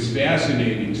two is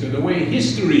fascinating. So the way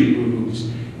history moves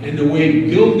and the way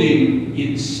building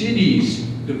in cities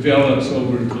develops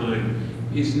over time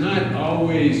is not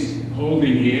always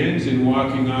holding hands and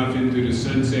walking off into the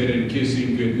sunset and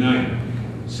kissing goodnight.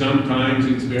 Sometimes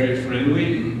it's very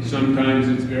friendly, sometimes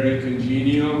it's very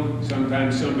congenial,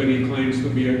 sometimes somebody claims to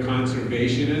be a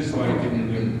conservationist, like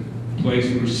in the place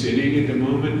we're sitting at the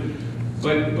moment.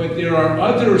 But there are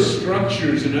other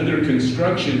structures and other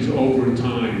constructions over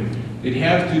time that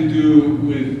have to do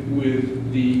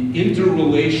with the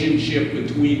interrelationship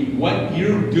between what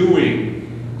you're doing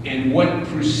and what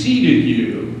preceded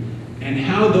you, and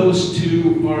how those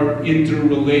two are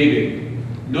interrelated.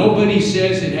 Nobody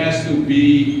says it has to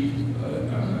be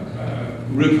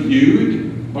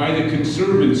reviewed by the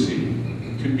Conservancy.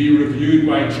 can be reviewed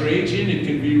by Trajan, it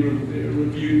can be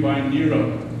reviewed by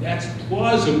Nero. That's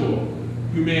plausible.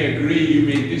 You may agree, you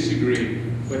may disagree,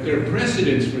 but there are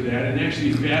precedents for that, and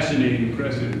actually fascinating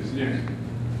precedents. Next.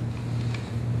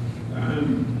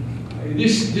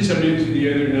 This I mentioned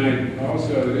the other night.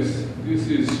 Also, this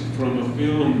is from a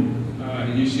film.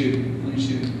 You should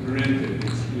rent it.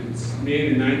 It's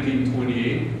made in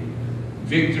 1928.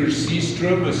 Victor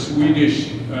Seaström, a Swedish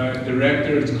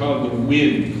director. It's called The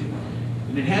Wind,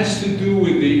 and it has to do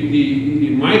with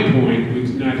my point, which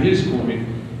is not his point.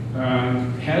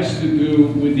 Has to do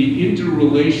with the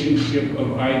interrelationship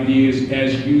of ideas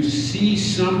as you see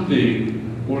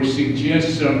something or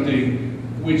suggest something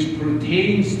which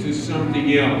pertains to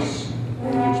something else, or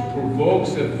which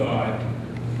provokes a thought,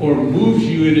 or moves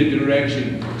you in a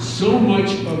direction. So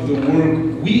much of the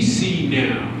work we see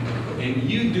now, and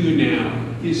you do now,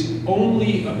 is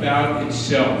only about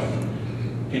itself.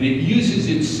 And it uses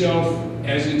itself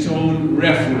as its own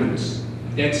reference.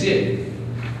 That's it.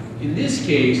 In this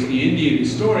case, the Indian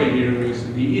story here was,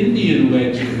 the Indian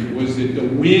legend was that the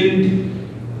wind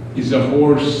is a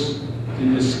horse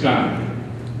in the sky.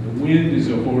 The wind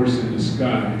is a horse in the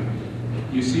sky.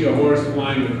 You see a horse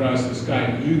flying across the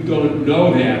sky. You don't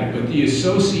know that, but the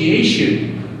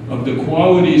association of the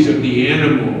qualities of the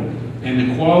animal and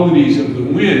the qualities of the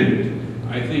wind,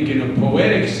 I think in a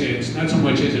poetic sense, not so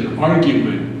much as an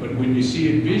argument, but when you see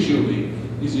it visually,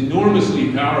 is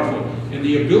enormously powerful. And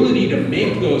the ability to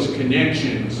make those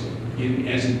connections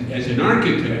as an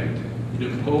architect in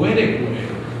a poetic way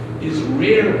is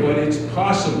rare, but it's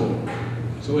possible.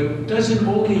 So it doesn't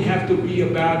only have to be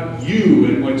about you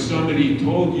and what somebody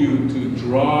told you to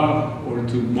draw or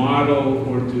to model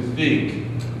or to think.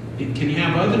 It can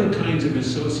have other kinds of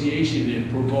association and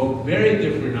provoke very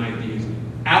different ideas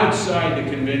outside the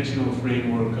conventional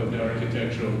framework of the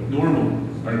normal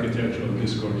architectural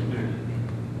discourse.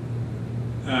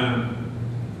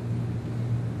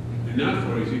 Enough,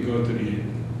 or if you go to the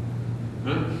end?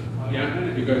 Huh?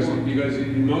 Yeah, because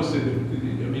most of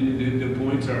the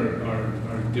points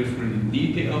are different in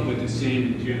detail, but the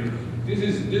same in general. This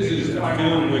is a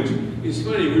film which is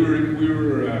funny.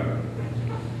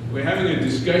 We're having a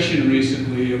discussion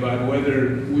recently about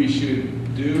whether we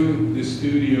should do the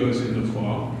studios in the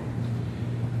fall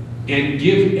and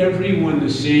give everyone the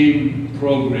same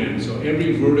program. So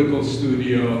every vertical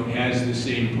studio has the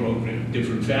same program,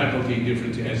 different faculty,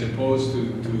 as opposed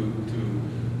to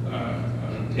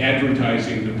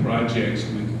advertising the projects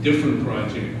with different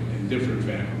project and different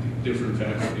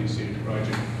faculty, same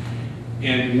project.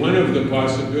 And one of the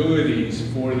possibilities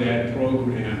for that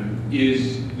program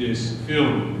is this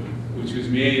film, which was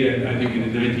made, I think, in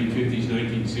the 1950s,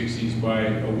 1960s by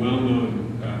a well-known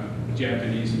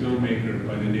Japanese filmmaker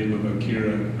by the name of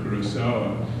Akira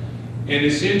Kurosawa. And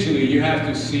essentially, you have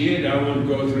to see it. I won't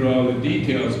go through all the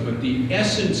details, but the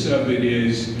essence of it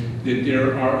is that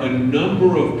there are a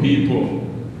number of people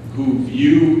who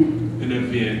view an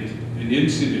event, an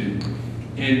incident,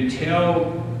 and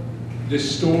tell the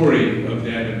story of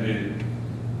that event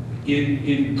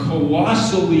in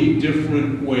colossally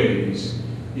different ways,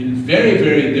 in very,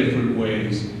 very different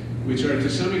ways, which are to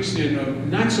some extent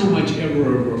not so much ever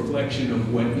a reflection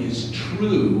of what is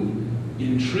true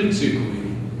intrinsically.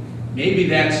 Maybe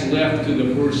that's left to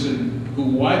the person who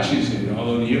watches it,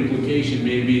 although the implication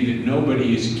may be that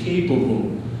nobody is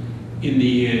capable in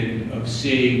the end of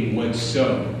saying what's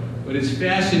so. But it's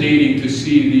fascinating to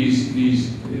see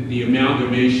the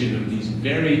amalgamation of these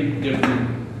very different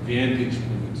vantage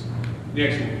points.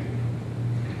 Next one.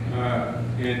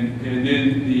 And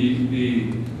then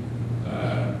the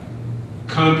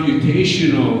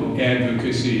computational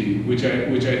advocacy, which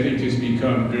I think has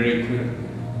become very clear.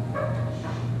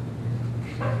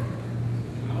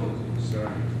 Sorry.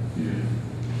 Yeah.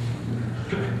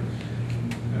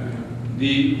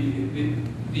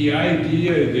 The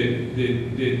idea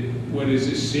that what is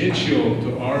essential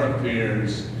to our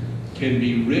affairs can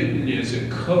be written as a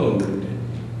code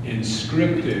and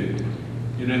scripted.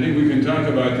 And I think we can talk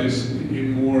about this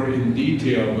more in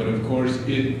detail, but of course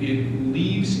it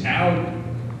leaves out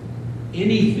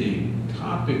anything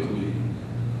topically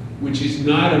which is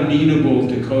not amenable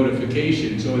to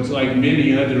codification. So it's like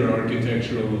many other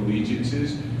architectural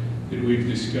allegiances that we've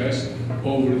discussed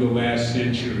over the last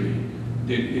century,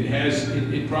 that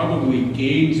it probably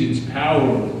gains its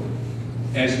power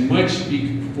as much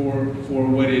for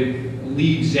what it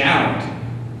leaves out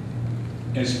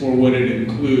as for what it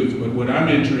includes. But what I'm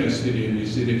interested in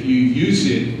is that if you use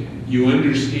it, you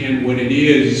understand what it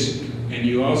is, and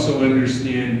you also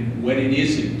understand what it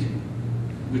isn't,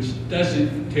 which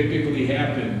doesn't typically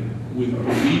happen with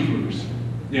believers.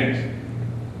 Next.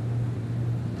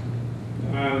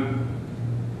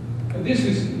 This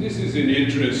is an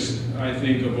interest, I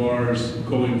think, of ours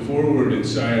going forward at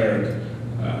SCI-Arc.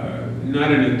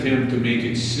 Not an attempt to make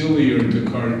it silly or to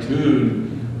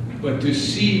cartoon, but to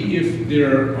see if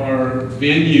there are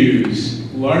venues,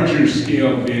 larger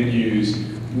scale venues,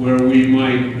 where we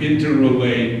might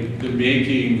interrelate the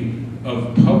making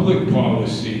of public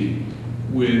policy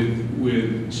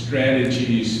with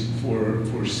strategies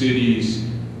for cities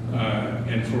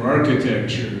and for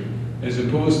architecture, as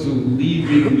opposed to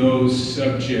leaving those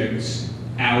subjects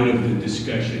out of the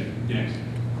discussion. Next.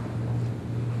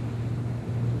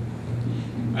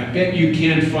 I bet you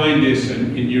can't find this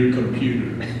in your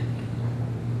computer.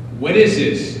 What is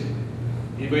this?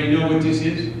 Anybody know what this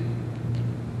is?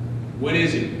 What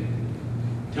is it?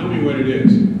 Tell me what it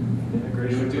is.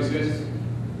 Immigration You know what this is?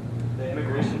 The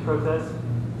immigration protest?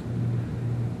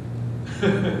 I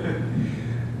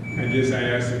guess I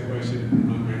asked the question in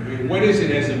the wrong way. What is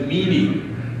it as a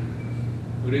meaning?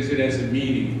 What is it as a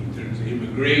meaning in terms of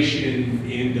immigration,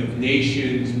 end of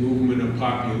nations, movement of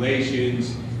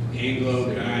populations,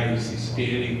 Anglo guys,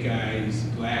 Hispanic guys,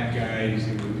 black guys?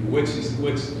 What's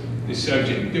the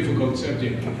subject? Difficult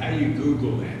subject. How do you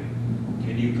Google that?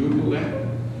 Can you Google that?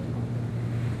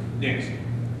 Next.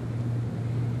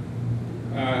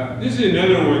 This is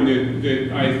another one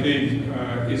that I think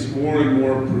is more and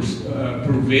more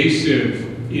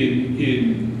pervasive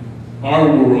in our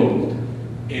world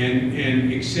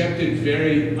and accepted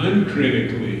very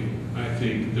uncritically, I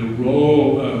think, the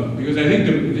role of, because I think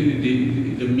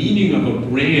the meaning of a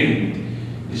brand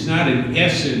is not an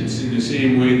essence in the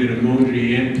same way that a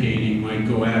Mondrian painting might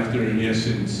go after an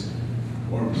essence,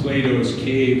 or Plato's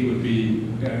cave would be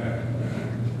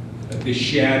the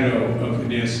shadow of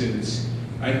an essence.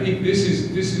 I think this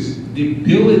is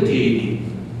debilitating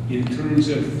in terms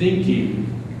of thinking.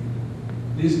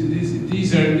 This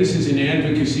is an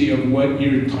advocacy of what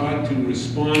you're taught to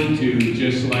respond to,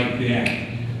 just like that.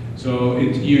 So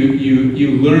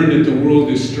you learn that the world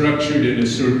is structured in a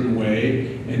certain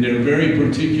way, and there are very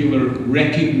particular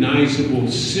recognizable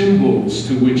symbols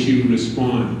to which you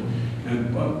respond.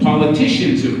 And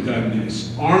politicians have done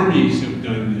this, armies have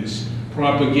done this,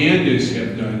 propagandists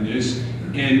have done this,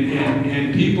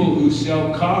 and people who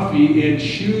sell coffee and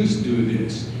shoes do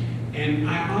this. And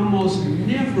I almost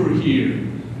never hear,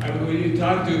 when you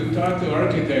talk to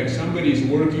architects, somebody's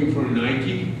working for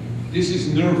Nike, this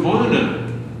is nirvana.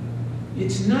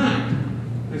 It's not.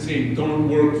 I'm saying don't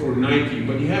work for Nike,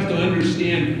 but you have to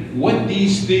understand what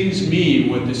these things mean,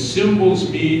 what the symbols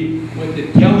mean, what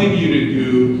they're telling you to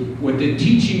do, what they're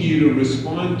teaching you to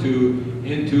respond to,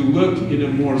 and to look in a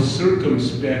more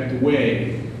circumspect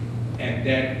way at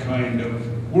that kind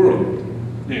of world.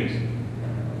 Next.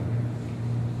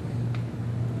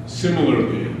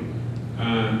 Similarly,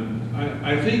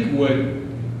 I think what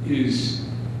is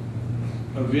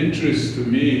of interest to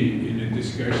me in a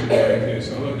discussion like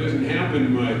this, although it doesn't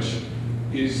happen much,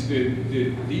 is that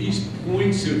these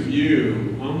points of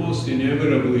view almost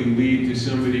inevitably lead to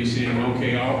somebody saying,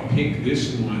 okay, I'll pick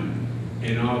this one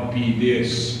and I'll be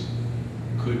this.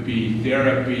 Could be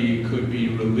therapy, could be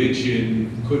religion,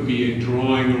 could be a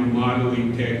drawing or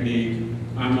modeling technique.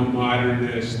 I'm a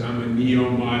modernist, I'm a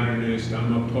neo-modernist,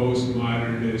 I'm a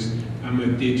postmodernist, I'm a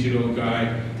digital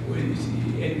guy.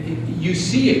 You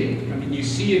see it. I mean, you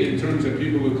see it in terms of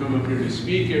people who come up here to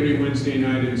speak every Wednesday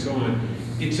night and so on.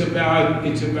 It's about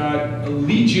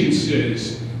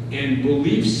allegiances and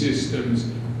belief systems.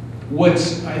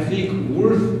 What's, I think,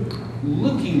 worth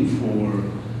looking for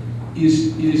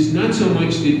is not so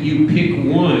much that you pick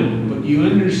one, but you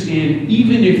understand,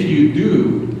 even if you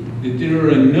do, that there are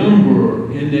a number,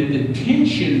 and that the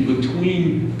tension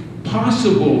between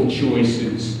possible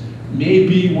choices may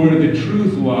be where the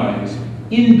truth lies,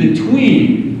 in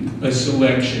between a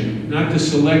selection, not the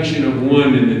selection of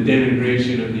one and the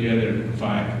denigration of the other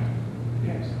five.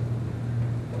 Yes.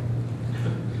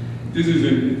 This is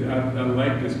I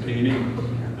like this painting.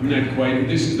 I'm not quite,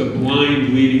 this is the blind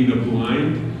leading the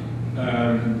blind.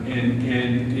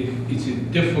 It's a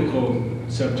difficult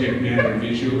subject matter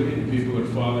visually, and people are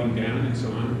falling down and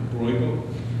so on, Bruegel.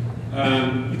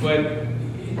 But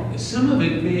some of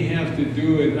it may have to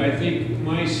do with, I think,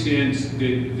 my sense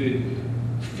that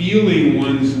feeling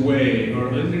one's way, or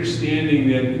understanding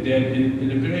that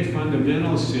in a very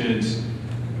fundamental sense,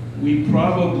 we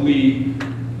probably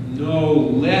know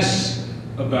less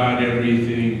about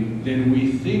everything than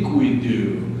we think we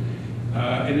do.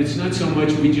 And it's not so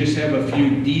much we just have a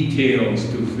few details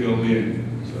to fill in.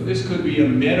 So this could be a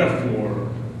metaphor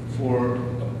for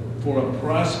a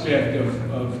prospect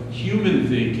of human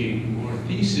thinking or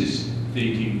thesis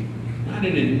thinking, not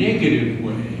in a negative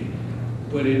way,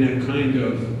 but in a kind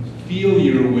of feel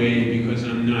your way because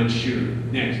I'm not sure.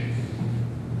 Next.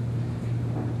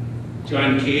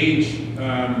 John Cage.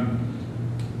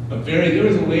 There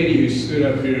was a lady who stood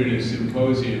up here at a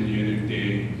symposium the other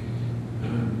day.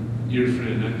 Your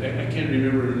friend, I can't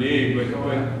remember her name, but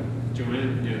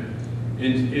Joanne, yeah.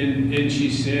 And she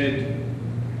said,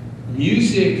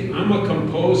 music, I'm a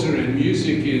composer and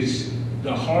music is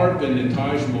the harp and the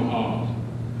Taj Mahal.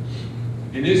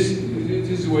 And this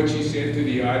is what she said to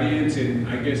the audience, and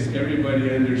I guess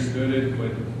everybody understood it,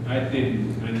 but I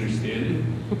didn't understand it.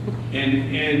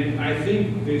 And I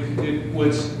think that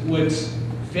what's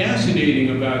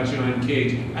fascinating about John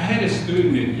Cage, I had a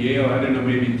student at Yale, I don't know,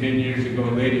 maybe 10 years ago,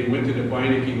 a lady who went to the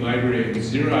Beinecke Library and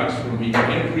Xerox for me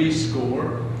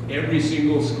every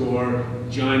single score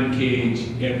John Cage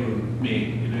ever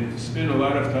made. And I spent a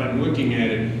lot of time looking at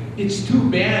it. It's too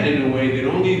bad in a way that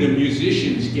only the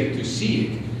musicians get to see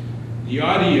it. The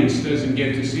audience doesn't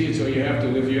get to see it, so you have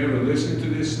to, if you ever listen to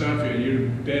this stuff, you're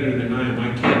better than I am.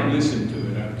 I can't listen to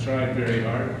it, I've tried very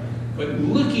hard. But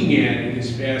looking at it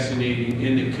is fascinating,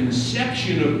 and the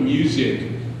conception of music,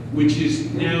 which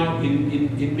is now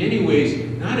in many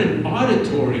ways not an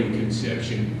auditory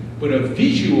conception, but a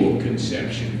visual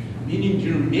conception, meaning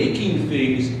you're making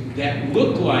things that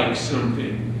look like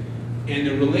something, and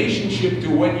the relationship to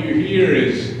what you hear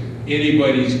is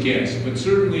anybody's guess, but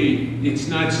certainly it's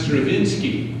not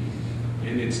Stravinsky,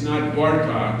 and it's not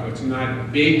Bartok, it's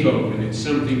not Beethoven, it's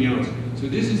something else. So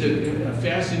this is a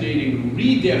fascinating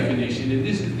redefinition, and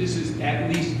this is at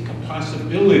least a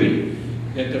possibility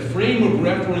that the frame of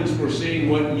reference for saying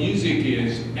what music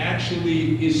is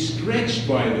actually is stretched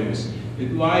by this.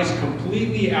 It lies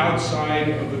completely outside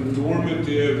of a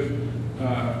normative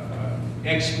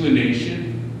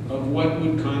explanation of what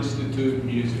would constitute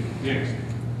music. Next.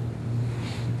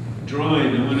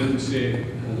 Drawing, I wanted to say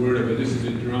a word of it. This is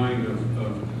a drawing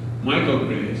of Michael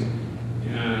Gray's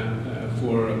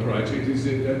for a project. It's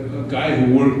a guy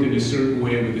who worked in a certain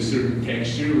way with a certain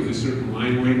texture, with a certain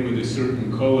line weight, with a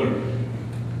certain color.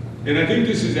 And I think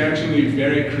this is actually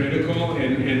very critical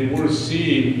and worth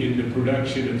seeing in the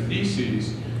production of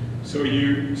Theses. So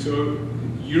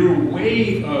your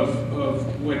way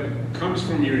of what comes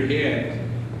from your head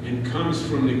and comes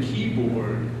from the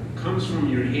keyboard, comes from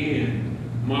your hand,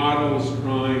 models,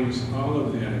 drawings, all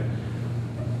of that.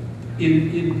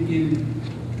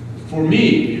 For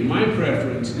me, in my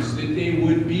preference, is that they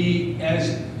would be,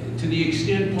 as to the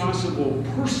extent possible,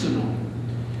 personal,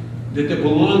 that they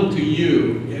belong to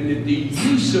you, and that the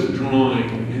use of drawing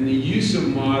and the use of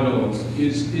models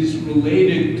is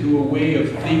related to a way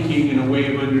of thinking and a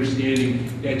way of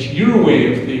understanding. That's your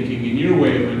way of thinking and your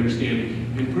way of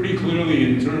understanding. And pretty clearly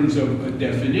in terms of a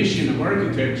definition of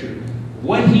architecture,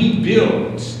 what he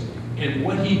builds and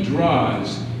what he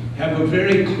draws have a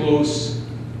very close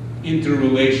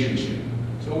interrelationship.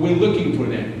 So we're looking for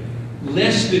that.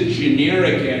 Less the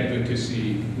generic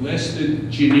advocacy, less the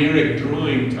generic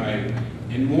drawing type,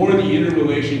 and more the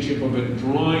interrelationship of a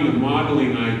drawing, a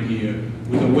modeling idea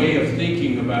with a way of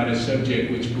thinking about a subject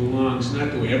which belongs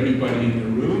not to everybody in the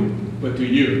room, but to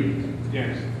you.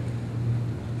 Yes.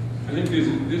 I think this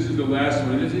is the last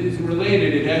one. It's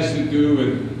related. It has to do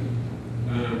with,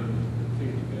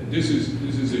 this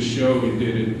is a show we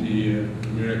did at the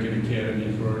American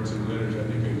Academy for Arts and Letters, I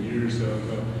think a year or so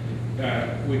ago,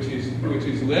 which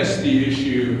is less the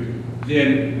issue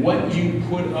than what you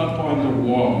put up on the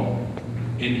wall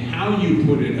and how you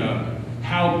put it up,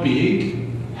 how big,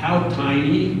 how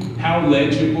tiny, how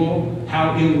legible,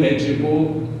 how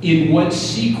illegible, in what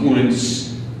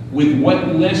sequence, with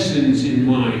what lessons in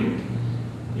mind.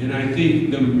 And I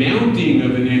think the mounting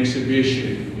of an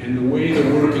exhibition and the way the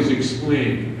work is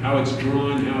explained, how it's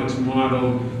drawn, how it's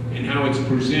modeled, and how it's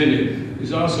presented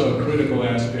is also a critical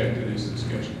aspect of this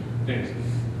discussion. Thanks.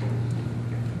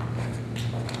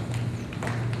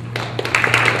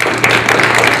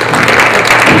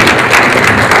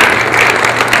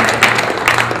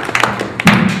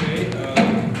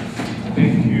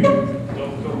 Thank you,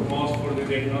 Dr. Moss, for the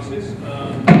diagnosis.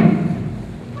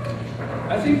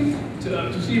 I think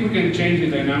to see if we can change the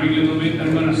dynamic a little bit,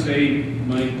 I'm going to save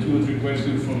my 2 or 3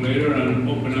 questions for later and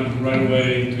open up right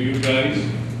away to you guys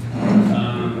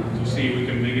to see if we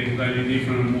can make it slightly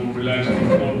different and more relaxed and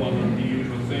formal than the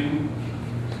usual thing.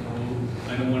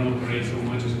 So I don't want to operate so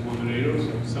much as a moderator, so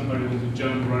if somebody wants to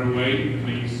jump right away,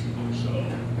 please do so.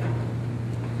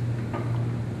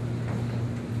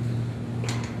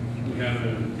 We have a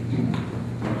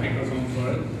microphone for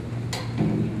it.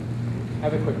 I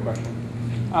have a quick question.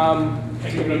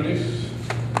 Can you grab this?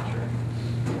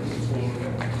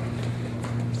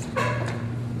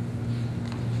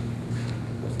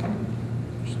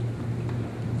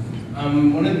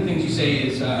 One of the things you say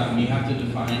is you have to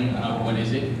define what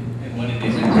is it and what it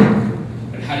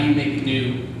isn't. But how do you make it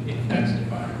new if that's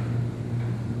defined?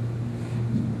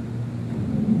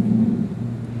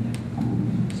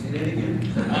 Say that again?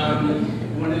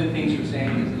 One of the things you're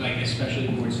saying is, like, especially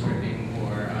word stripping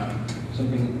or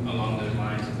something along those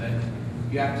lines, is that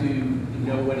you have to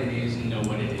know what it is and know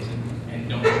what it isn't. And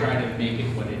don't try to make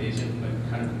it what it isn't, but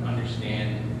kind of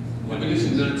understand what But it this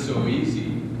is is. not so easy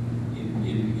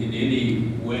in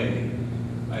any way.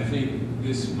 I think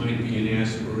this might be an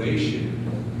aspiration,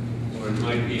 or it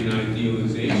might be an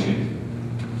idealization.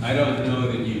 I don't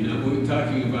know that you know. We're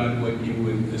talking about what you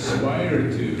would aspire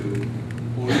to,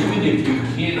 or even if you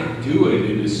can't do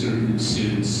it in a certain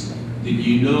sense, that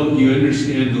you know, you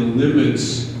understand the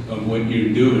limits of what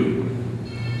you're doing.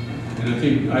 And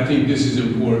I think this is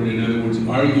important. In other words,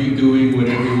 are you doing what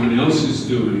everyone else is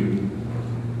doing?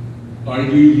 Are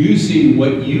you using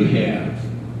what you have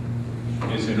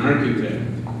as an architect?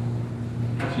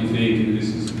 If you think, and this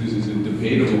is a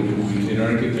debatable point, that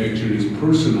architecture is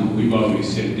personal, we've always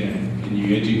said that, and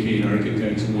you educate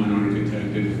architects one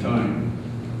architect at a time.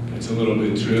 That's a little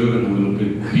bit true and a little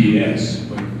bit BS,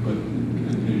 but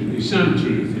there's some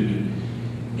truth in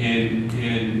it.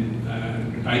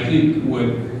 And I think what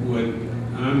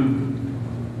I'm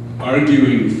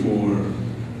arguing for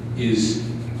is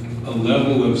a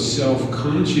level of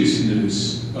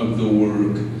self-consciousness of the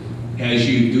work as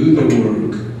you do the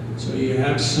work, so you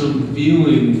have some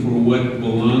feeling for what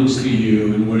belongs to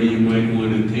you and where you might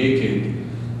want to take it,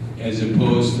 as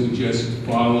opposed to just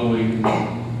following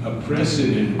a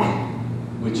precedent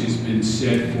which has been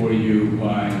set for you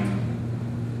by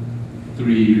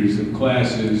 3 years of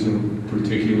classes or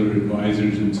particular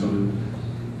advisors and so on.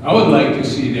 I would like to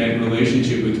see that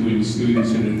relationship between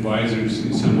students and advisors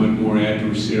somewhat more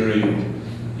adversarial.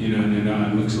 You know, and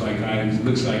it looks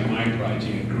like my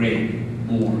project, great,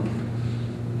 more.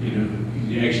 You know,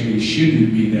 it actually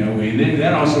shouldn't be that way. And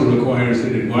that also requires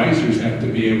that advisors have to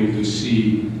be able to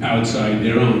see outside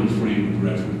their own frame of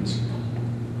reference.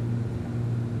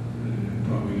 That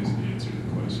probably doesn't answer the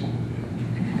question.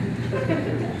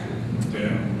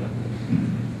 Yeah.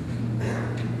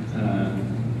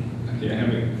 Okay,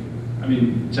 I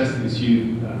mean, just as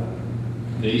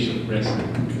the issue of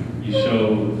precedent, you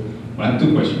show, well, I have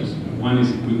two questions. One is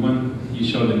a quick one. You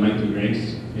show the micro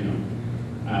grades, you know.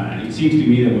 It seems to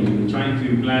me that what you were trying to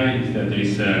imply is that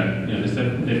there's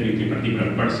definitely a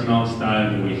particular personal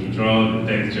style, the way he draws,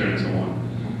 the texture, and so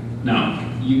on. Now,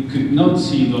 you could not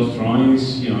see those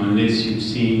drawings, you know, unless you've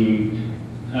seen,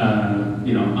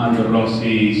 you know, Aldo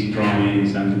Rossi's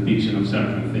drawings and depiction of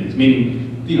certain things.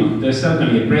 Meaning, you know, there's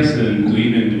certainly a precedent to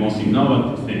even the most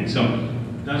innovative things. So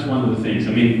that's one of the things.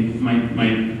 I mean,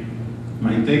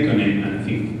 my take on it, and I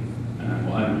think,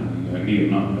 well, I don't know if you agree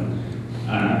or not, but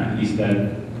is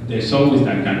that there's always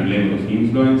that kind of level of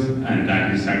influence, and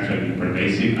that is actually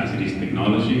pervasive as it is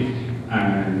technology,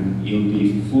 and you'll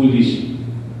be foolish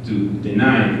to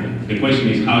deny it. The question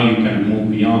is how you can move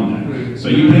beyond that. Right. So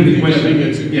you bring the question. I think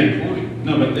that's a good point.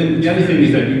 No, but then the other thing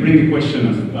is that you bring the question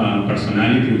of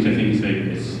personality, which I think is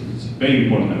it's a very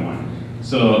important one.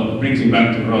 So it brings me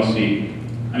back to Rossi.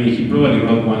 I mean, he probably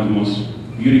wrote one of the most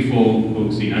beautiful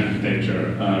books in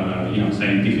architecture, you know,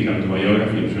 scientific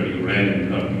autobiography. I'm sure you read,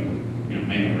 and a lot of people, you know,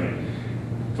 may have read.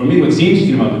 For me, what's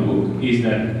interesting about the book is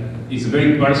that it's a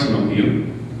very personal view.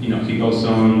 You know, he goes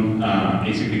on,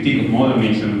 it's a critique of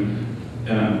modernism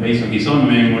based on his own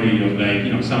memory of, like,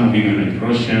 you know, some of it like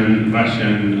Russian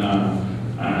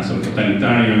sort of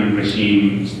totalitarian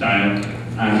regime style,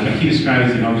 but he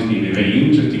describes it obviously in a very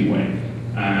interesting way.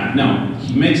 Now,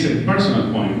 he makes a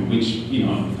personal point, which, you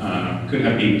know, could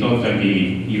have been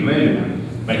totally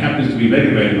irrelevant, but happens to be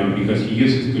very relevant because he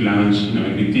uses to launch, you know,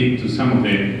 a critique to some of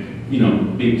the, you know,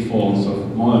 big faults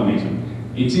of modernism.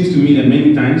 It seems to me that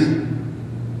many times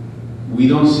we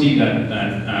don't see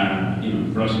that you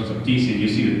know, projects of Thesis. You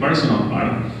see the personal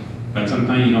part, but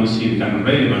sometimes you don't see the kind of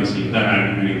relevancy of that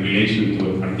argument in relation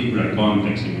to a particular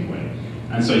context in a way.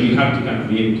 And so you have to kind of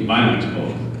be able to balance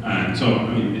both. And so,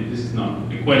 I mean, this is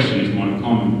not a question, it's more a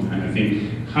comment. And I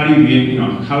think, how do you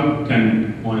know, how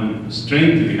can one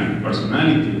strengthen the kind of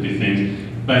personality of the things,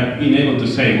 but being able to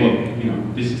say, well, you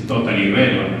know, this is totally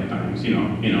irrelevant at times. You know,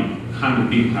 100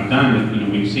 people have done it. You know,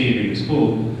 we've seen it in the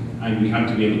school, and we have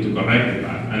to be able to correct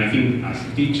that. And I think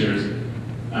as teachers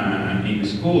in the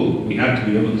school, we have to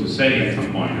be able to say at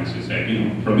some point, as you said, you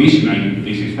know, provisionally,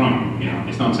 this is wrong. You know,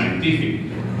 it's not scientific,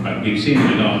 but we've seen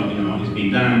it a lot. You know, it's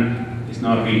been done. It's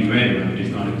not really relevant. It's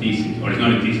not a thesis, or it's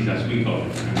not a thesis as we call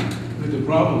it. But the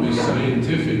problem is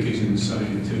scientific isn't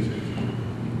scientific.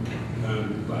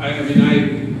 I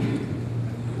mean,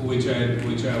 which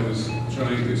I was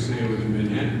trying to say with the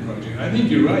Manhattan Project. I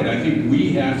think you're right. I think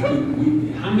we have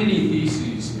to. How many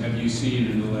theses have you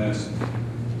seen in the last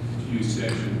few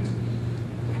sessions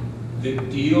that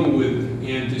deal with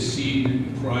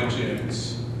antecedent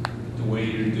projects, the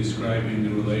way you're describing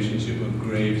the relationship of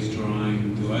Graves'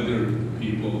 drawing to other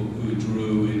people who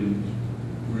drew in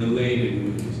related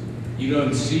ways? You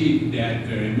don't see that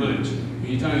very much.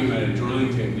 When you're talking about a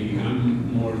drawing technique,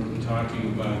 I'm more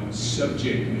talking about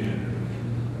subject matter.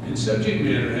 And subject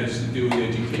matter has to do with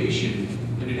education,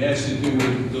 and it has to do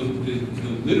with the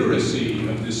literacy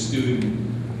of the student,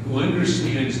 who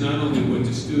understands not only what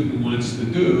the student wants to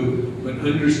do, but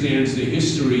understands the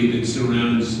history that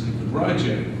surrounds the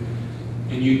project.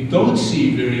 And you don't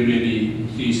see very many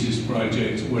thesis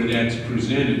projects where that's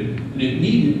presented. And it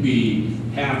needn't be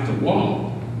half the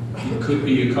wall. It could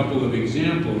be a couple of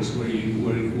examples where you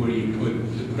put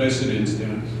the precedents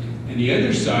down. And the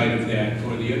other side of that,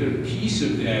 or the other piece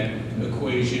of that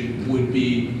equation, would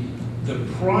be the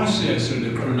process or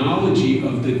the chronology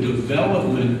of the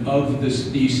development of this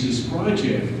thesis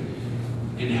project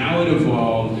and how it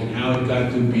evolved and how it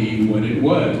got to be what it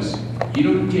was. You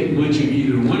don't get much of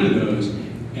either one of those,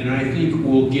 and I think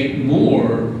we'll get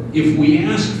more if we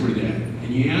ask for that.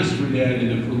 And you ask for that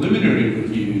in the preliminary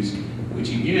reviews, which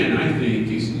again, I think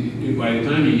is, by the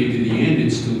time you get to the end,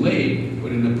 it's too late.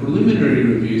 But in the preliminary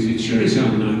reviews, it's sure as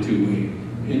hell not too late.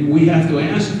 And we have to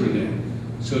ask for that.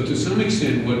 So to some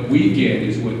extent, what we get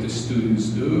is what the students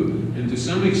do, and to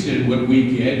some extent, what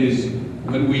we get is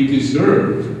what we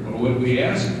deserve or what we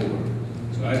ask for.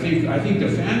 So I think the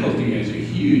faculty has a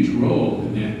huge role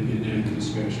in that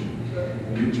discussion.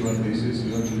 Mutual thesis,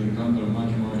 you actually encounter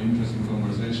much more interesting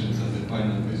conversations than the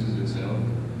final thesis itself.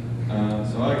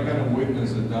 So I kind of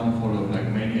witnessed the downfall of like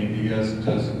many ideas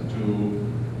just to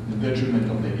the detriment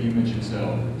of the image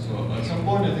itself. So at some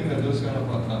point, I think that there's kind of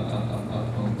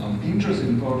an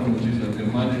interesting problem, which is that the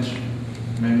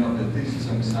management of the thesis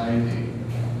anxiety,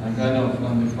 and kind of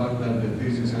on the fact that the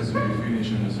thesis has to be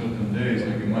finished on a certain day. It's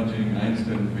like imagine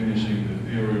Einstein finishing the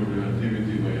theory of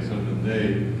relativity by a certain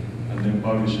day, and then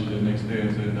publish it the next day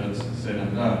and say that's said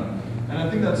and done. And I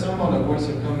think that somehow the words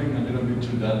are coming a little bit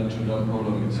to that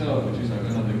problem itself, which is like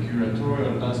kind of the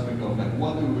curatorial aspect of like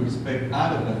what do we expect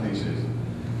out of a thesis?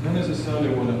 Not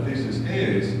necessarily what a thesis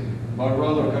is, but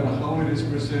rather kind of how it is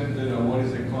presented or what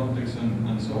is the context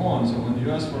and so on. So when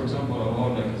you ask, for example,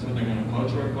 about like a certain kind of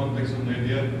cultural context on the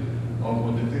idea of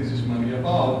what the thesis might be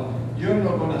about, you're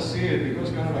not going to see it because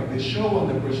kind of like the show and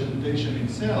the presentation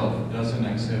itself doesn't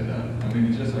accept that. I mean,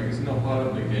 it's just like it's not part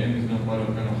of the game, it's not part of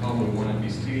kind of how we want to be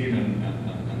seen and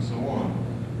so on.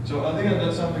 So I think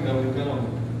that's something that we kind of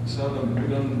seldom, we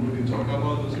don't really talk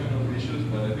about those kind of issues,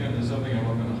 but I think there's something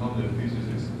about kind of how the thesis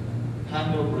is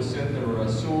handled, presented, or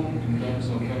assumed in terms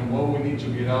of kind of what we need to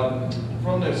get out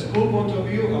from the school point of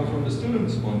view and from the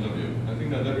student's point of view. I think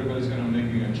that everybody's kind of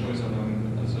making a choice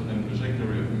along a certain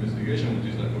trajectory of investigation, which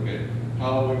is like, okay,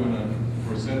 how are we going to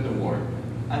present the work?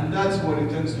 And that's what it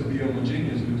tends to be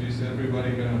homogeneous, which is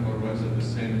everybody kind of arrives at the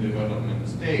same development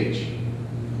stage.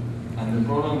 And the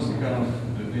problems kind of,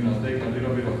 take a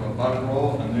little bit of a back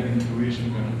row, and then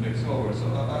intuition kind of takes over. So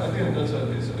I think that's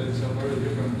it's a very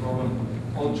different problem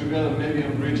altogether. Maybe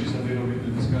enriches a little bit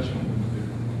the discussion from a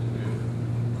different point of view.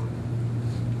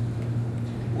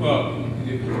 Well,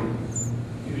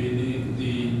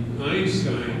 the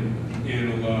Einstein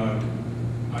analog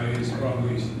is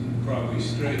probably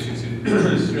stretches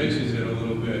it a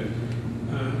little bit.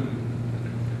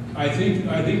 I think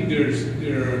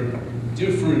there are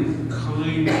different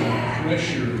kinds of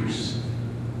pressures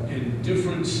and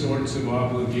different sorts of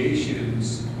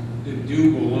obligations that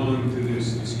do belong to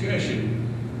this discussion.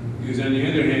 Because on the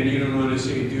other hand, you don't want to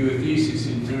say do a thesis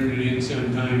and turn it in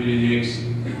sometime in the next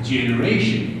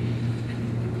generation.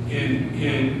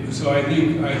 And so I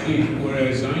think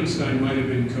whereas Einstein might have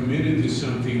been committed to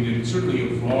something that certainly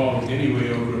evolved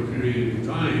anyway over a period of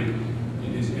time,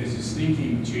 and as his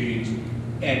thinking changed,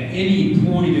 at any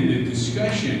point in the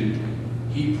discussion,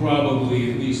 he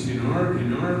probably, at least in our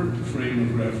frame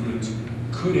of reference,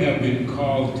 could have been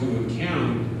called to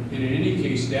account. And in any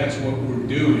case, that's what we're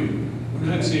doing. We're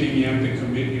not saying you have to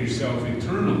commit yourself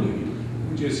internally.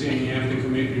 We're just saying you have to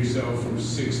commit yourself for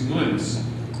 6 months.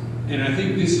 And I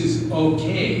think this is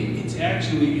okay. It's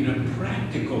actually in a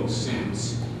practical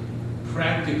sense,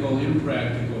 practical,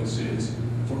 impractical sense,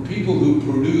 for people who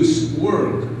produce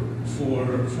work for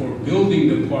building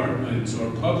departments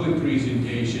or public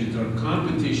presentations or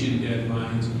competition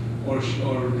deadlines or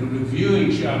reviewing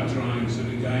shop drawings so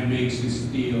the guy makes his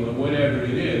deal or whatever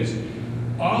it is.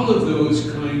 All of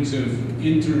those kinds of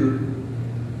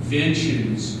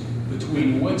interventions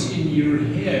between what's in your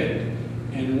head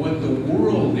and what the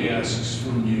world asks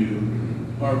from you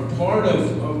are part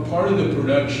of the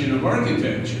production of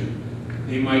architecture.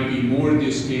 They might be more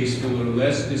distasteful or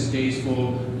less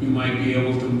distasteful. You might be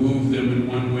able to move them in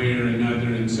one way or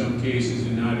another in some cases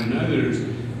and not in others.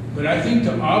 But I think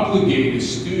to obligate a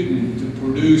student to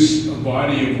produce a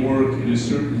body of work in a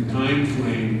certain time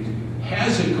frame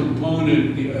has a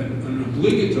component, an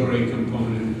obligatory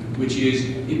component, which is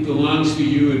it belongs to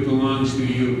you, it belongs to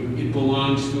you, it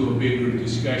belongs to a bigger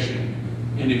discussion.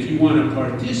 And if you want to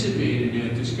participate in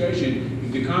that discussion,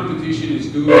 if the competition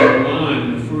is due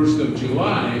on the 1st of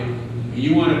July, and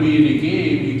you want to be in a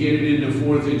game, you get it in the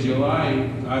 4th of July,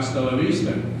 hasta la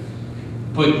vista.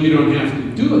 But you don't have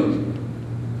to do it.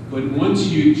 But once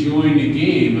you join the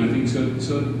game, I think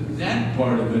so that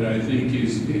part of it, I think,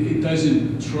 it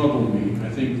doesn't trouble me. I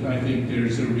think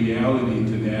there's a reality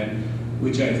to that,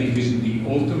 which I think isn't the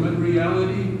ultimate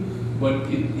reality, but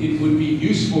it would be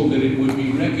useful that it would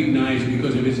be recognized,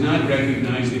 because if it's not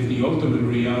recognized, if the ultimate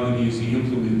reality is the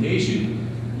implementation,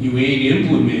 you ain't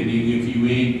implementing if you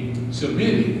ain't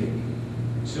submitting.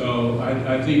 So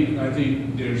I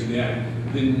think there's that.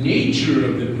 The nature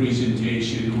of the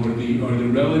presentation or the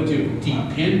relative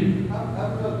depend.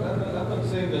 I'm not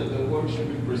saying that the work should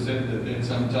be presented at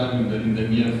some time in the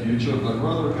near future, but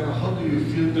rather kind of how do you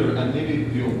filter and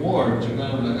edit your work to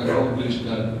kind of like accomplish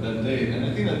that date? And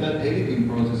I think that editing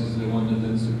process is the one that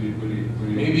tends to be pretty.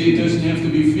 Maybe it doesn't have to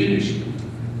be finished.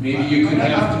 Maybe you could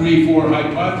have 3, 4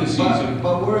 hypotheses.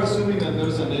 But we're assuming that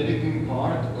there's an editing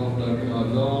part of a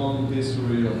long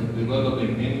history of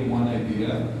developing any one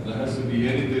idea that has to be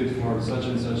edited for such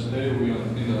and such day. We are,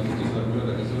 because we have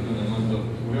like a certain amount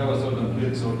of, we have a certain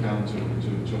bits or count to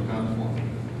account for.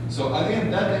 So I think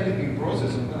that editing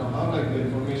process of kind of how like the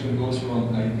information goes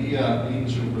from idea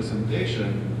into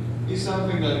presentation is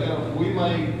something that kind of we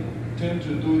might tend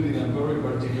to do it in a very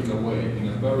particular way, in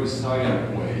a very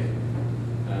SCI-Arc way.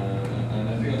 And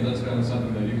I think that's kind of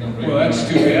something that you can bring. Well, that's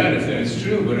too bad if that's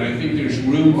true, but I think there's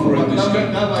room for a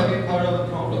discussion. That might be part of the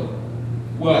problem.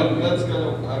 Well, that's kind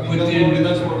of, I mean,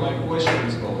 that's where my question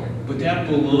is going. But that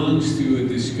belongs to a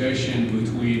discussion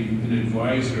between an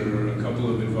advisor or a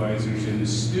couple of advisors and a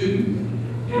student,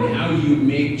 and how you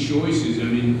make choices. I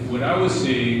mean, what I was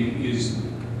saying is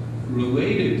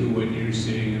related to what you're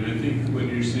saying, and I think what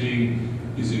you're saying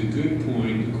is a good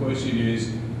point. The question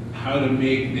is how to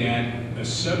make that a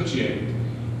subject.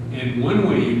 And one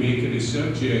way you make it a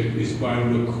subject is by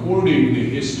recording the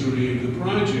history of the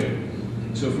project.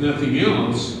 So if nothing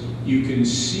else, you can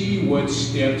see what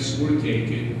steps were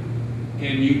taken,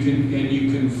 and you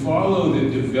can follow the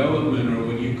development, or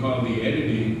what you call the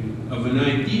editing, of an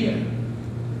idea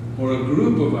or a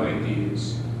group of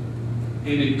ideas.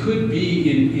 And it could be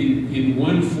in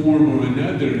one form or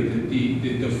another that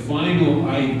the final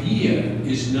idea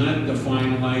is not the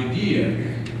final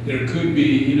idea. There could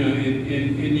be,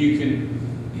 and you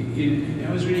can,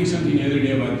 I was reading something the other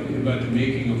day about the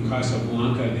making of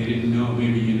Casablanca. They didn't know,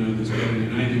 maybe you know this better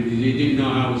than I do, they didn't know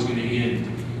how it was going to end.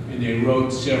 And they wrote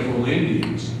several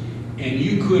endings. And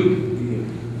you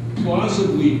could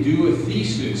plausibly do a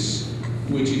thesis,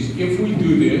 which is, if we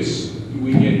do this,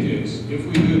 we get this. If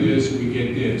we do this, we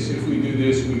get this. If we do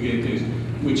this, we get this.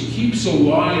 Which keeps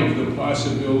alive the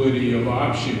possibility of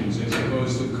options as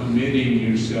opposed to committing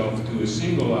yourself to a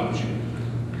single option.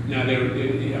 Now,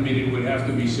 it would have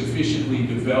to be sufficiently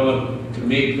developed to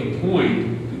make the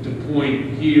point that the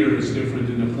point here is different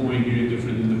than the point here,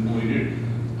 different than the point here.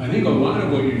 I think a lot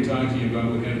of what you're talking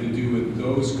about would have to do with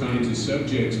those kinds of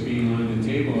subjects being on the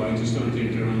table. I just don't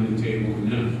think they're on the table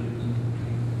enough.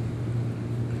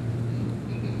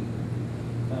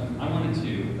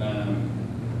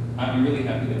 I'm really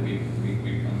happy that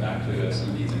we've come back to some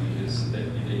of these images that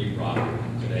you brought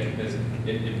today, because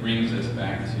it brings us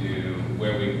back to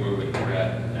where we were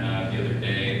at the other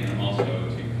day, and also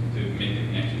to make the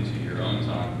connection to your own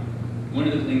talk. One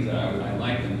of the things that I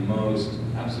liked the most,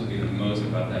 absolutely the most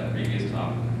about that previous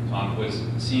talk was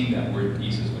seeing that word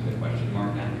thesis with a question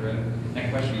mark after it.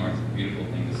 That question mark is a beautiful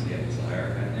thing to see at the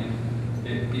SCI-Arc, I think.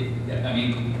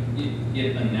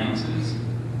 It announces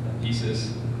a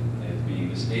thesis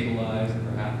being destabilized,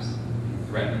 perhaps,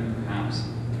 threatened, perhaps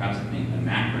being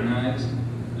anachronized.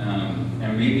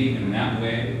 And maybe in that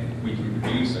way, we can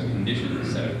produce a conditioned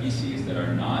set of theses that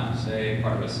are not, say,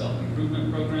 part of a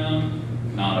self-improvement program,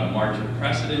 not a march of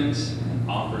precedence, and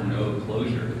offer no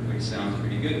closure, which sounds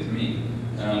pretty good to me,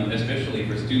 especially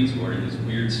for students who are in this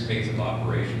weird space of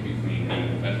operation between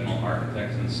being professional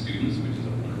architects and students, which is a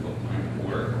wonderful time to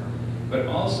work. But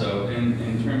also,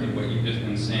 in terms of what you've just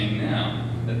been saying now,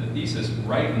 that the thesis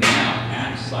right now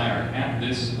at SCI-Arc, at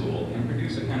this school, can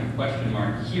produce a kind of question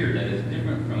mark here that is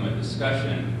different from a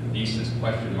discussion thesis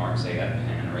question mark, say at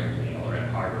Penn or at Yale or at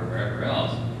Harvard or wherever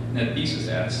else. And that thesis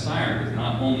at SCI-Arc is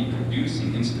not only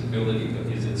producing instability, but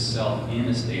is itself in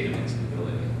a state of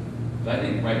instability. But I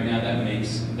think right now that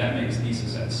makes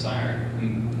thesis at SCI-Arc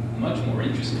much more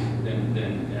interesting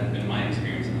than has been my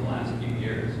experience in the last few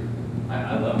years.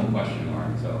 I love the question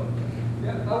mark, so.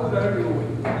 Yeah, I would argue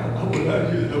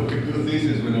that we do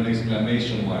thesis with an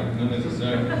exclamation mark, not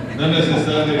necessarily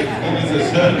a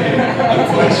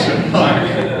question mark.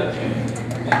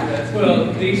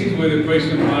 Well, this is where the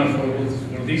question mark for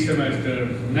this semester.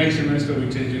 For next semester, we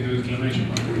change it to exclamation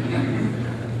mark.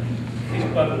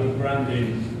 It's part of the branding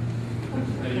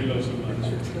that you love so much.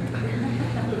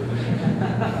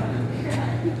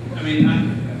 I mean,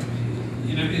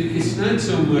 it's not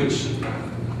so much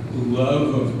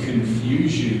love of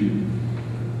confusion.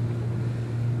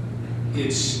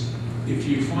 It's, if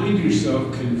you find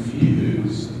yourself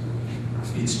confused,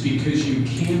 it's because you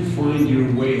can't find your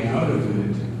way out of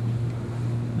it,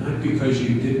 not because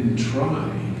you didn't try.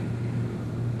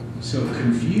 So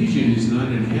confusion is not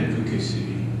an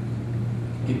advocacy.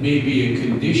 It may be a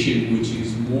condition which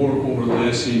is more or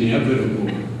less inevitable.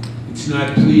 It's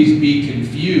not please be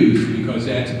confused because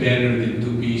that's better than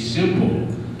to be simple.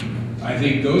 I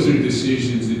think those are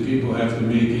decisions that people have to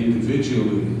make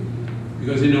individually.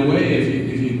 Because in a way,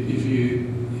 if you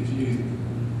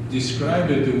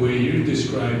describe it the way you're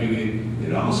describing it,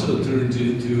 it also turns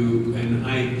into an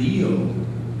ideal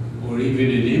or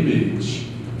even an image.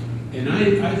 And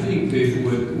I think that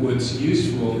what's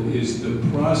useful is the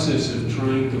process of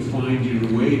trying to find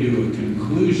your way to a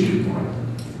conclusion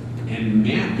and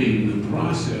mapping the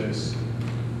process,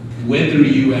 whether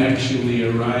you actually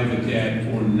arrive at that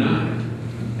or not,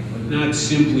 but not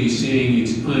simply saying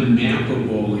it's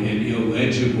unmappable and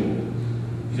illegible.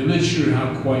 I'm not sure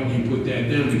how quite you put that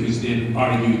down, because then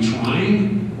are you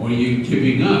trying or are you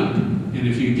giving up? And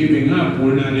if you're giving up,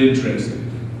 we're not interested.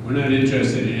 We're not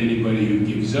interested in anybody who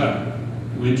gives up.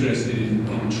 We're interested in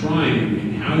trying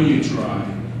and how you try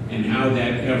and how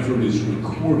that effort is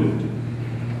recorded.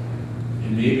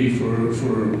 And maybe for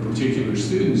particular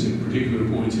students at particular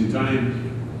points in time,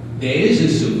 there is a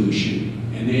solution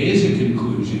and there is a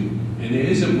conclusion and there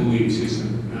is a belief system.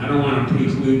 And I don't want to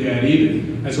preclude that either.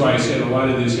 That's why I said a lot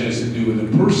of this has to do with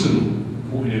a personal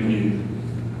point of view.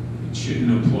 It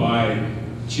shouldn't apply,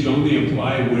 it should only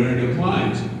apply where it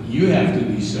applies. You have to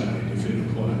decide if it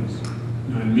applies,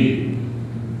 not me.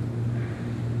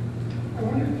 I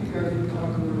wonder if you guys would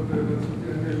talk a little bit about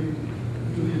something I know you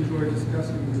really enjoy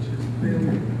discussing, which is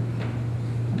failure.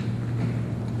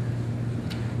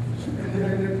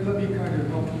 And let me kind of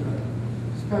help you that.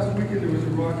 This past weekend there was a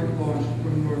rocket launch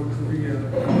from North Korea,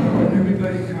 and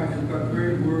everybody kind of got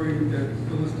very worried that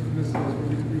ballistic missiles were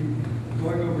going to be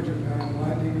going over Japan,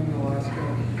 landing in Alaska,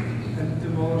 and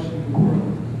demolishing the world.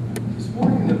 This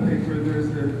morning in the paper there's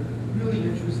a really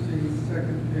interesting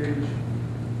second page,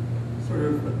 sort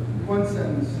of one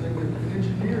sentence saying that in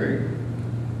engineering,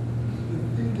 the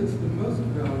thing that's the most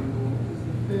valuable is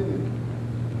the failure.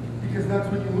 Because that's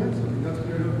when you learn something, that's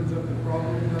when it opens up the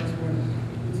problem, that's when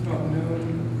it's not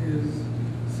known is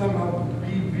somehow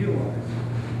be realized.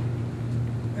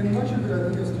 And much of it, I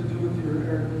think, has to do with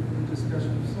your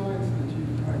discussion of science that you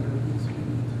kind of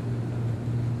explained to.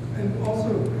 And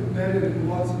also embedded in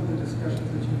lots of the discussions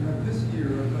that you had this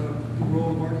year about the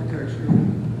role of architecture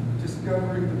in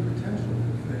discovering the potential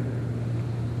for failure.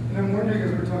 And I'm wondering,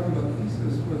 as we're talking about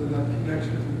thesis, whether that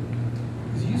connection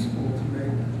is useful to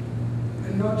make,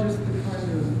 and not just the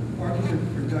kind of argument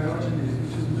for Diogenes,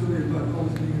 which is really about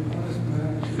always being an honest man,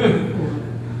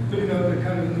 or the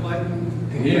kind of enlightened.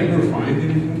 Did he ever find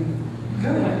anything? No,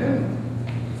 I didn't.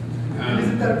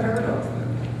 Isn't that a paradox then?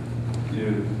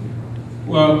 Yeah.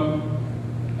 Well,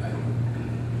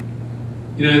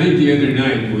 I think the other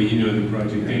night, well, you know the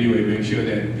project anyway, make sure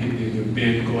that the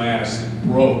bent glass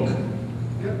broke.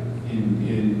 Yep.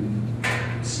 And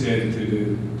said to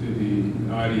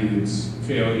the audience,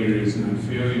 failure is not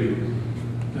failure.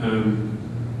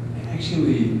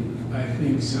 Actually, I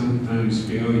think sometimes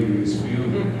failure is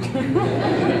failure.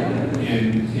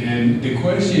 and the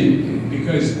question,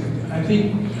 because I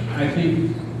think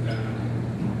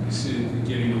this is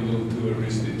getting a little too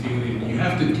Aristotelian. You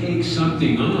have to take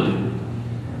something on,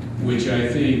 which I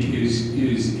think is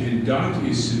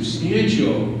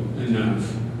substantial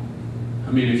enough.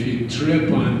 I mean, if you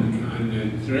trip on the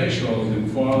threshold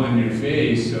and fall on your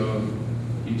face, so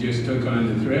you just took on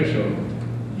the threshold,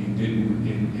 you didn't,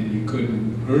 and you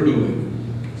couldn't hurdle it.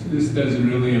 So this doesn't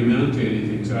really amount to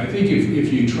anything. So I think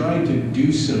if you try to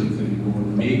do something or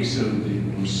make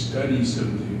something or study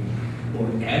something or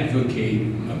advocate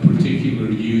a particular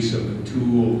use of a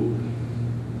tool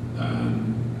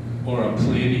or a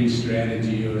planning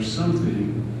strategy or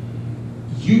something,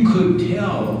 you could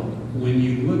tell when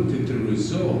you looked at the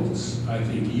results. I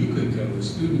think you could tell, the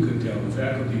student could tell, the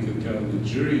faculty could tell, the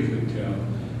jury could tell,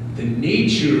 the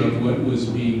nature of what was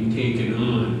being taken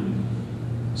on,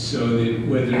 so that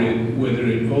whether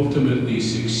it ultimately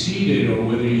succeeded or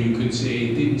whether you could say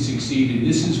it didn't succeed and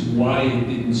this is why it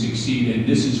didn't succeed and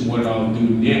this is what I'll do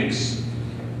next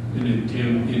in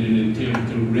an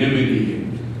attempt to remedy it.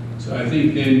 So I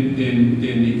think then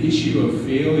the issue of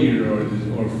failure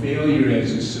or failure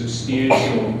as a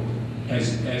substantial,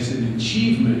 as an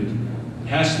achievement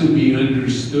has to be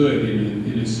understood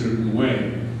in a certain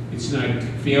way. It's not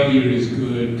failure is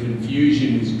good,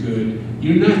 confusion is good.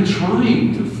 You're not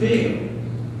trying to fail.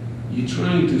 You're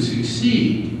trying to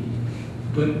succeed.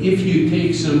 But if you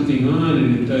take something on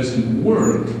and it doesn't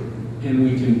work, and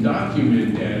we can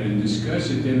document that and discuss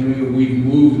it, then we've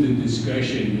moved the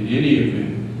discussion in any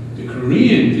event. The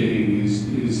Korean thing is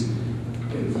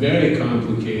very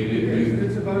complicated.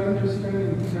 It's about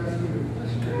understanding who's asking the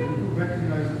question and who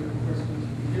recognizes the questions to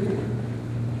begin with.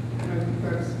 And I think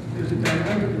there's a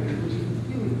dynamic in it which is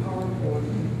really powerful,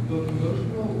 both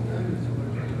emotional and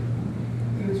intellectual.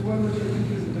 And it's one which I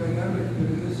think is a dynamic that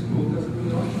in this school doesn't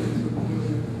really operate so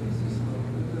clearly at the thesis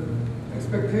level. The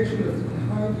expectation of the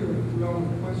kind of realm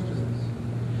of questions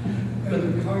and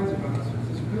the kinds of answers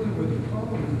is really where the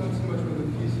problem is, not so much whether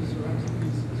thesis or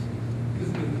antithesis is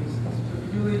the thesis, but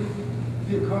really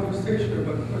the conversation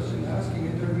about the question asking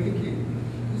and they're making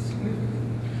is significant.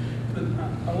 But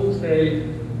I will say,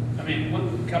 I mean, one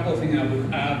couple of things I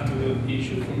would add to the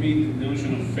issue. For me, the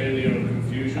notion of failure or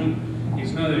confusion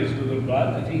is not that it's good or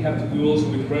bad. I think it has to do also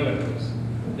with relevance.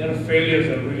 There are failures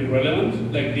that are really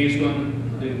relevant, like this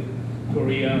one, the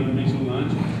Korean missile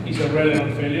launch, is a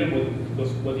relevant failure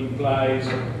because what implies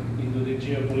into the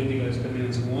geopolitical experiment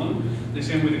and so on. The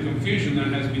same with the confusion that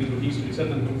has been through history,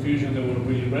 certain confusion that were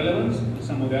really relevant,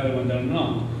 some of the other ones that are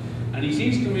not. And it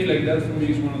seems to me like that for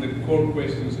me is one of the core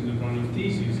questions in the running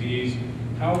thesis is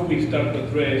how we start to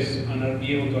address and are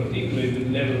be able to articulate the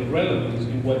level of relevance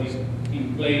in what is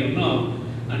in play or not.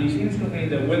 And it seems to me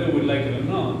that whether we like it or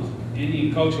not,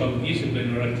 any cultural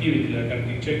discipline or activity like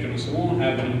architecture and so on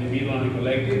have an individual and a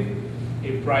collective,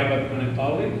 a private and a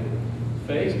public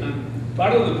phase. And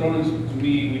part of the problem to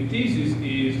me with thesis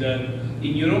is that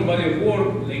in your own body of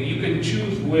work, like you can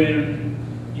choose when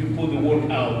you put the work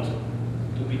out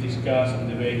to be discussed and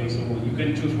debated and so on. You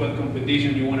can choose what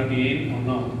competition you want to be in or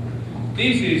not.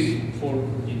 This is for,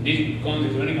 in this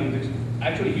context or any context,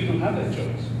 actually you don't have that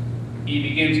choice. It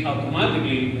becomes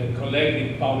automatically a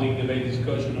collective public debate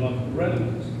discussion about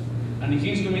relevance. And it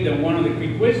seems to me that one of the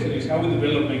key questions is how we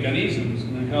develop mechanisms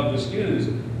and help the students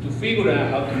to figure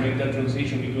out how to make that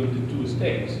transition between the two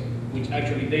states, which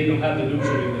actually they don't have the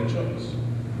luxury of the choice.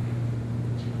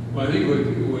 Well, I think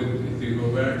if they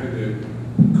go back to the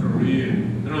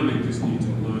Korean, I don't think this needs a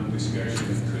long discussion.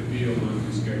 It could be a long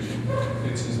discussion.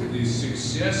 It's the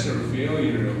success or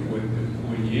failure of what the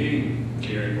Pyongyang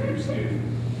characters did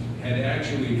had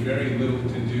actually very little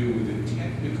to do with the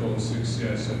technical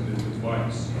success of the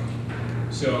device.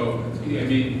 So, I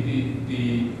mean,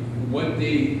 the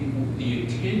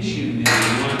attention they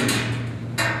wanted,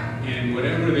 and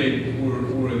whatever they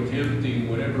were attempting,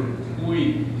 whatever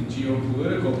point, the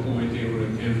geopolitical point they were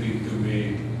attempting to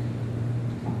make,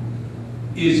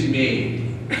 is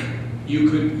made. You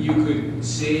could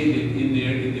say that in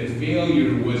there the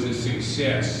failure was a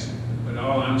success, but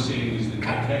all I'm saying is that the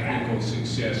technical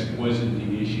success wasn't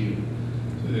the issue.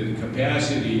 So the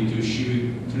capacity to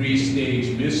shoot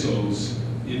 3-stage missiles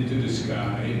into the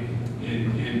sky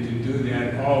and to do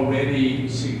that already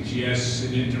suggests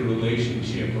an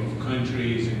interrelationship of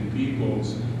countries and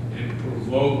peoples and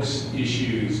provokes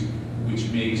issues, which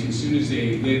makes, as soon as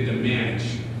they lit the match,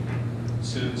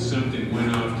 something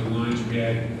went off the launch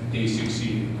pad, they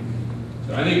succeeded.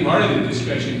 So I think part of the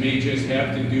discussion may just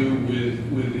have to do with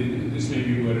this may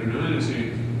be what Hernan is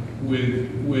saying, with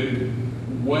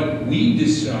what we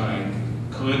decide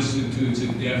constitutes a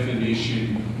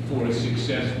definition for a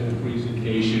successful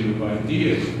presentation of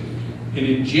ideas. And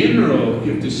in general,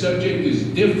 if the subject is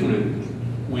different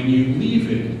when you leave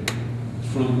it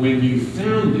from when you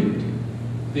found it,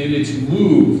 then it's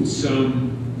moved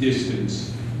some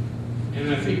distance. And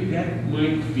I think that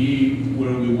might be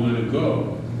where we want to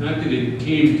go. Not that it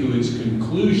came to its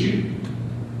conclusion,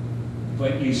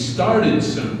 but you started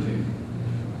something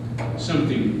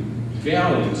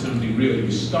valid, something real.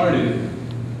 You started it,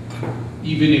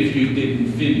 even if you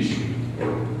didn't finish it.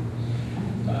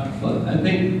 Well, I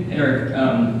think, Eric,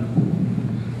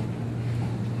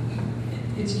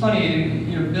 It's funny,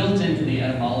 you know, built into the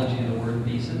etymology of the word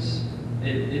thesis,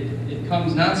 it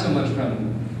comes not so much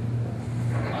from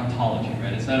ontology,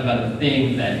 right? It's not about a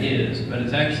thing that is, but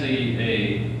it's actually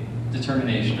a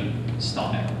determination of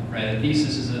style, right? A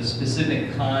thesis is a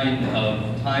specific kind of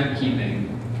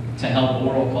timekeeping to help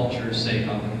oral cultures say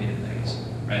complicated things,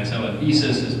 right? So a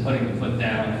thesis is putting the foot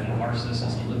down, and a marsis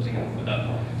is lifting the foot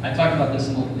up. I talked about this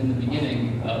in the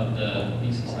beginning of the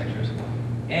thesis lectures.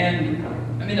 And,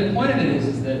 I mean, the point of it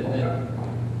is that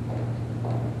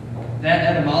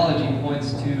etymology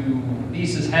points to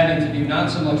thesis having to do not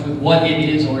so much with what it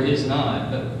is or is not,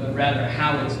 but rather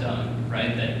how it's done,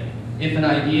 right? That if an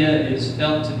idea is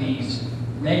felt to be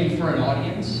ready for an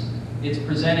audience, it's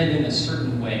presented in a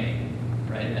certain way,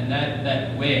 right? And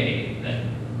that way,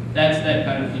 that's that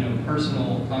kind of, you know,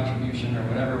 personal contribution or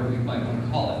whatever we might want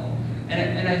to call it.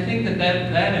 And I think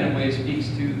that in a way speaks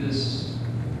to this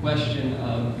question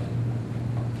of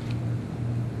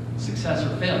success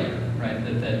or failure, right?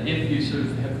 That if you sort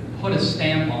of have put a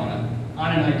stamp on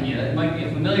an idea, it might be a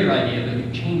familiar idea, but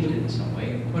you've changed it in some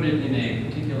way, put it in a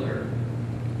particular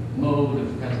mode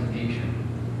of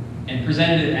presentation, and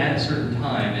presented it at a certain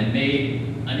time and made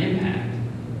an impact,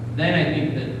 then I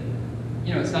think that,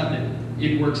 you know, it's not that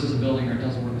it works as a building or it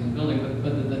doesn't work as a building,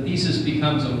 but the thesis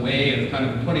becomes a way of kind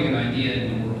of putting an idea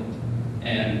in the world.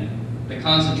 And the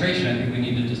concentration, I think we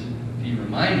need to just be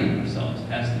reminding ourselves,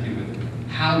 has to do with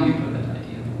how you put that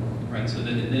idea in the world, right? So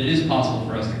that it is possible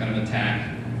for us to kind of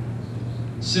attack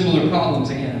similar problems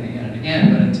again and again and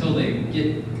again, but until they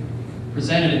get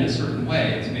presented in a certain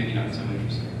way, it's maybe not so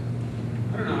interesting.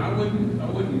 I don't know, I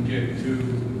wouldn't get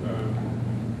too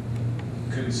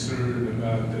concerned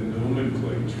about the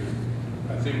nomenclature.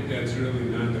 I think that's really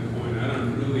not the point. I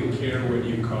don't really care what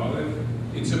you call it.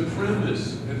 It's a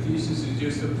premise. A thesis is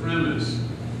just a premise.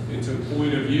 It's a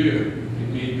point of view. It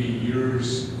may be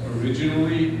yours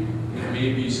originally. It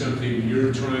may be something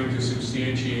you're trying to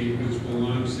substantiate which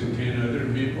belongs to 10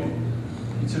 other people.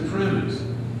 It's a premise.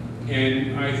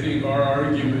 And I think our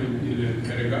argument in a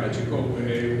pedagogical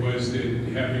way was that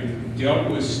having dealt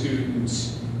with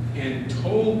students and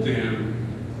told them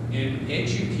and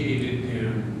educated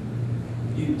them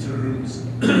in terms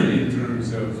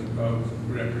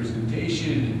of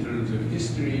representation, in terms of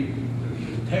history, in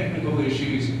terms of technical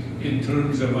issues, in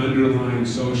terms of underlying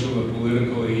social or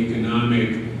political or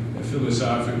economic or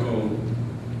philosophical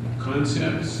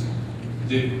concepts,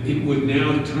 that it would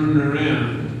now turn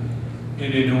around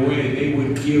and in a way they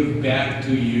would give back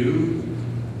to you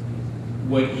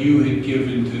what you had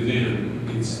given to them.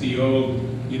 It's the old,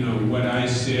 you know, what I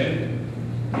said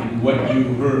and what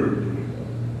you heard.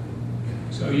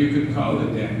 So you could call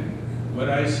it that. What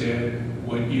I said,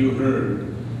 what you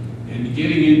heard. And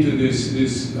getting into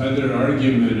this other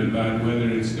argument about whether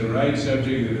it's the right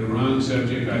subject or the wrong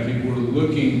subject, I think we're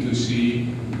looking to see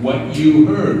what you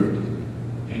heard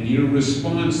and your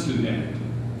response to that.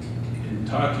 And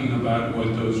talking about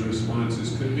what those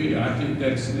responses could be. I think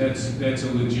that's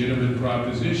a legitimate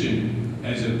proposition,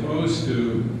 as opposed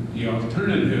to the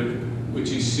alternative,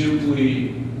 which is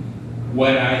simply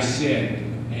what I said.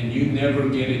 And you never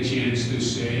get a chance to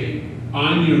say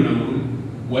on your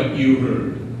own what you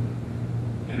heard.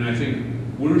 And I think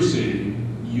we're saying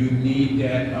you need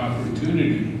that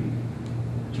opportunity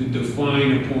to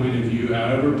define a point of view,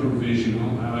 however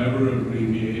provisional, however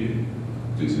abbreviated.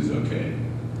 This is okay.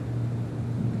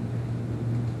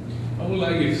 I would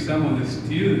like if some of the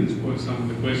students put some of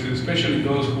the questions, especially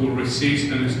those who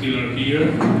resist and still are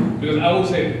here, because I would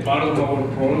say part of our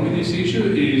problem in this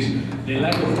issue is the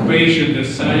lack of patience that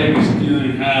science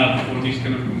students have for this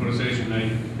kind of conversation.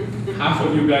 Like half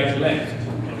of you guys left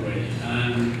already,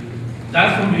 and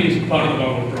that for me is part of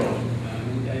our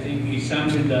problem. I think it's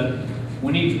something that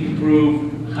we need to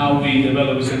improve how we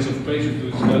develop a sense of patience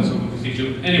to discuss some of these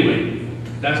issues. Anyway,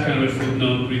 that's kind of a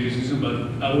footnote criticism,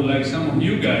 but I would like some of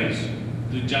you guys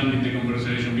to jump in the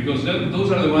conversation, because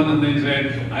those are the ones that then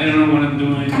say, I don't know what I'm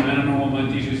doing, I don't know what my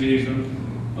thesis is.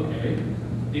 Okay,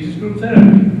 this is group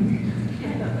therapy.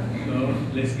 So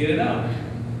let's get it out.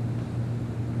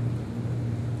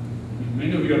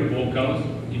 Many of you are vocals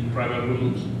in private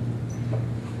rooms.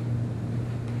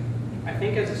 I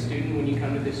think as a student, when you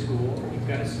come to this school, you've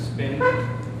got to suspend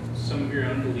some of your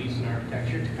own beliefs in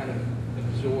architecture to kind of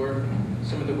absorb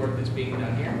some of the work that's being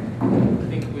done here. I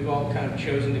think we've all kind of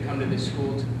chosen to come to this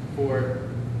school for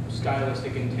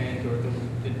stylistic intent, or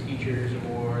the teachers,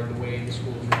 or the way the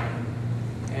school's run.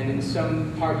 And in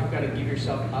some part, you've got to give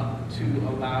yourself up to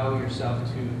allow yourself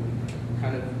to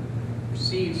kind of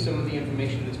receive some of the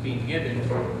information that's being given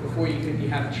before you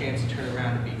have a chance to turn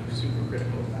around and be super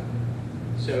critical about it.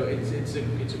 So it's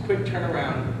a quick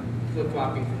turnaround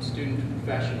flip-flopping from student to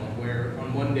professional, where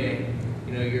on one day,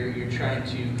 you know, you're trying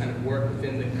to kind of work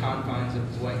within the confines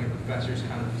of what your professors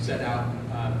kind of set out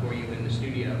for you in the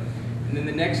studio. And then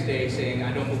the next day saying,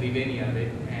 I don't believe any of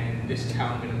it, and this is how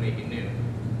I'm going to make it new.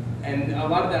 And a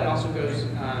lot of that also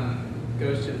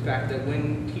goes to the fact that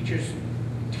when teachers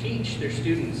teach their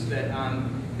students that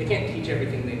they can't teach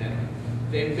everything they know.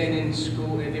 They've been in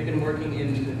school, they've been working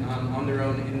in, on their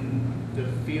own in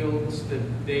the fields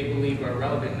that they believe are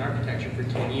relevant in architecture for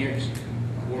 10 years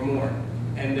or more.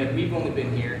 And that we've only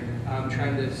been here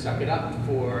trying to suck it up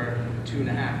for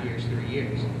 2.5 years, 3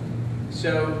 years.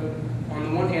 So on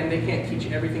the one hand, they can't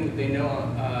teach everything that they know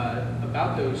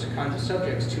about those kinds of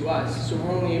subjects to us. So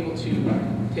we're only able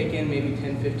to take in maybe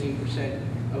 10, 15%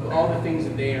 of all the things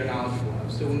that they are knowledgeable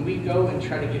of. So when we go and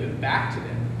try to give it back to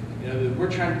them, you know,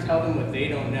 we're trying to tell them what they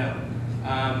don't know.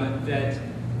 That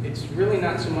it's really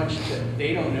not so much that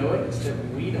they don't know it, it's that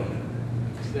we don't know it.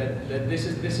 It's that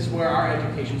this is where our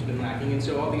education's been lacking, and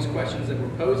so all these questions that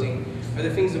we're posing are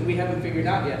the things that we haven't figured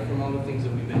out yet from all the things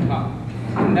that we've been taught.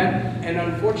 And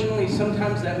unfortunately,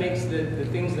 sometimes that makes the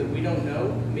things that we don't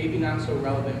know maybe not so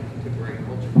relevant in contemporary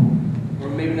culture, or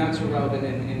maybe not so relevant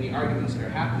in the arguments that are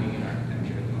happening in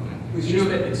architecture at the moment. It's just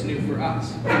that it's new for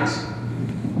us.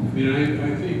 I mean,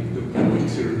 I think the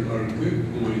points are good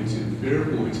points and fair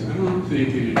points. I don't think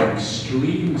in an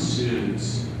extreme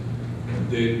sense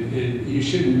that, and you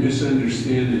shouldn't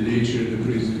misunderstand the nature of the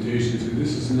presentation. So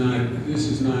this is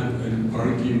not an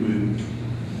argument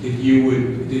that you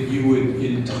would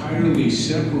entirely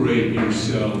separate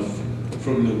yourself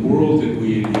from the world that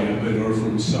we inhabit, or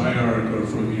from SCI-Arc, or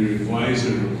from your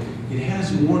advisor. It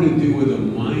has more to do with a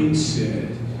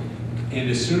mindset and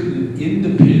a certain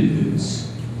independence,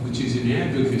 which is an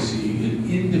advocacy, an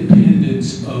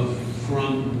independence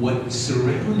from what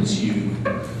surrounds you,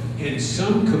 and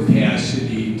some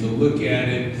capacity to look at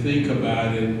it, think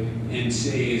about it, and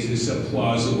say, is this a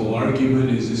plausible argument?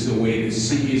 Is this a way to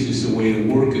see? Is this a way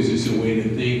to work? Is this a way to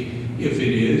think? If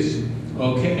it is,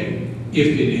 okay. If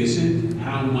it isn't,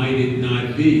 how might it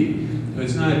not be?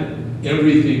 It's not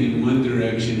everything in one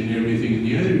direction and everything in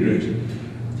the other direction.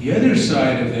 The other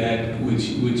side of that,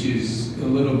 which is a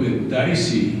little bit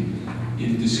dicey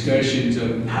in discussions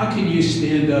of how can you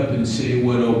stand up and say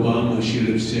what Obama should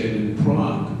have said in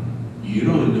Prague? You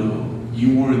don't know.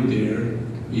 You weren't there.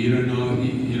 You don't know.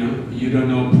 You don't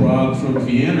know Prague from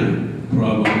Vienna,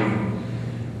 probably.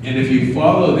 And if you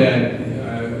follow that,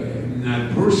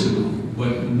 not personal,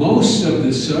 but most of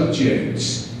the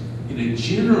subjects, in a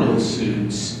general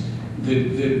sense,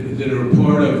 that are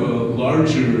part of a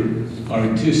larger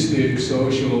artistic,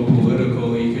 social,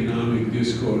 political, economic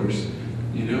discourse.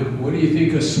 You know, what do you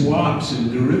think of swaps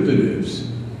and derivatives?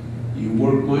 You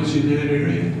work much in that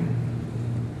area?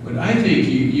 But I think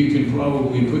you can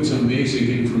probably put some basic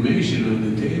information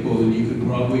on the table, and you could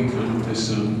probably come to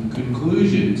some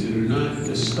conclusions that are not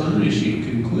astonishing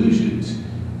conclusions,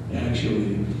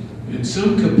 actually. And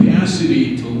some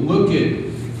capacity to look at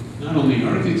not only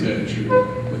architecture,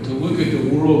 but to look at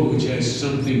the world, which has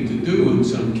something to do in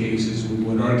some cases with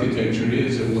what architecture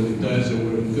is and what it does and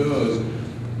where it goes,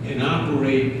 and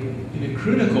operate in a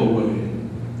critical way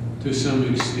to some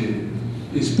extent,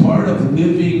 is part of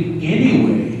living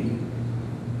anyway,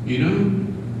 you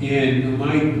know? And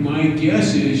my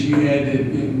guess is you had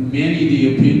many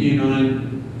the opinion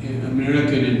on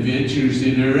American adventures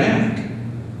in Iraq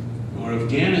or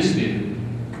Afghanistan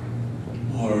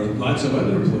or lots of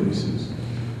other places,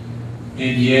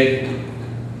 and yet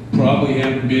probably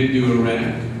haven't been to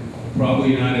Iraq,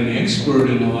 probably not an expert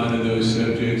in a lot of those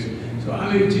subjects. So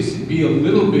I would just be a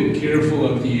little bit careful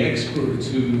of the experts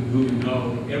who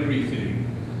know everything.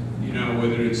 You know,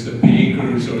 whether it's the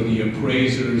bankers or the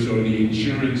appraisers or the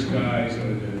insurance guys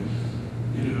or the,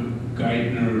 you know,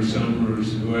 Geithner or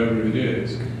Summers, whoever it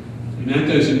is. And that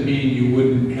doesn't mean you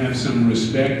wouldn't have some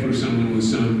respect for someone with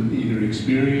some either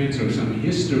experience or some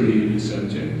history in the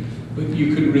subject, but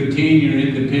you could retain your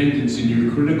independence and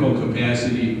your critical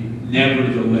capacity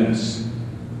nevertheless.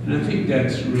 And I think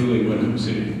that's really what I'm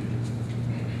saying.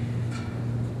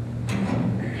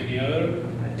 Any other?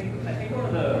 I think one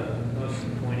of the most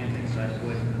poignant things I took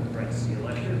away from the Brett C.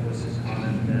 lecture was his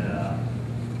comment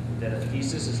that a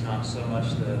thesis is not so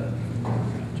much the.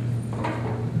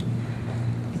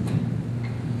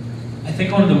 I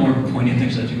think one of the more poignant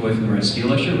things I took away from the Red Steel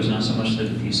lecture was not so much that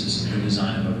the thesis is the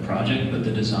design of a project, but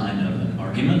the design of an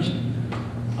argument.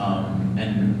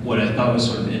 And what I thought was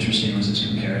sort of interesting was its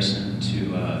comparison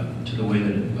to the way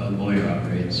that a lawyer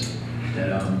operates.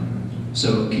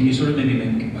 So can you sort of maybe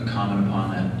make a comment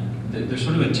upon that? There's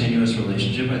sort of a tenuous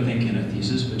relationship, I think, in a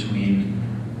thesis between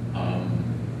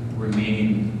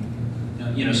remaining,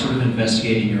 sort of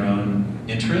investigating your own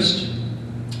interest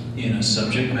in a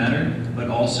subject matter, but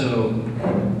also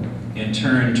in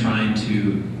turn trying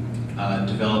to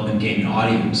develop and gain an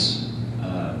audience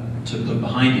to put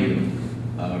behind you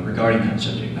regarding that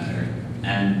subject matter,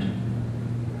 and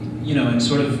and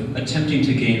sort of attempting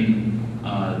to gain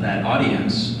that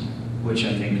audience, which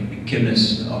I think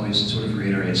Kibnis always sort of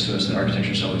reiterates to us that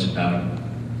architecture is always about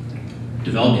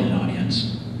developing an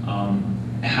audience.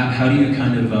 How do you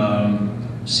kind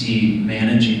of see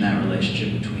managing that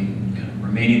relationship between kind of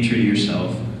remaining true to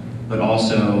yourself, but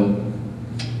also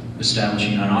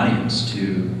establishing an audience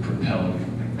to propel,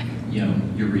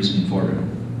 your reasoning forward?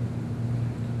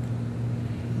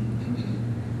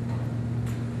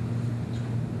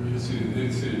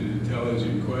 It's an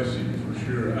intelligent question for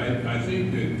sure. I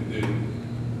think that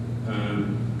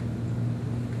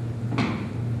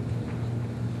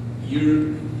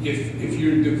if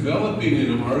you're developing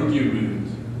an argument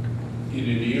in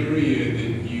an area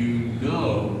that you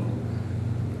know,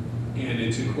 and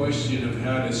it's a question of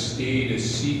how to state a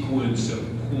sequence of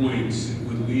points that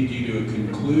would lead you to a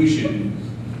conclusion,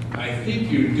 I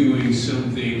think you're doing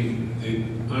something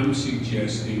that I'm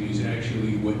suggesting is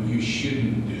actually what you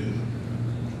shouldn't do.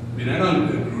 I mean, I don't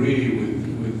agree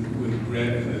with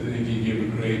Brett. I think he gave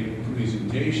a great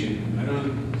presentation. I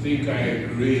don't think I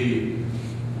agree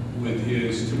with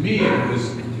his. To me,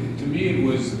 it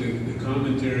was the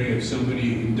commentary of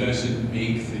somebody who doesn't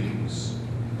make things.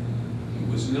 It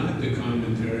was not the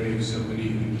commentary of somebody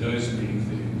who does make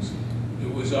things.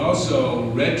 It was also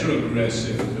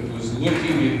retrogressive. It was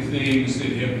looking at things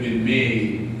that have been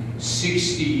made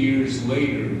 60 years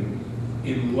later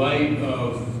in light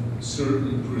of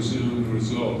certain presumed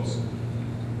results.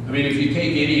 I mean, if you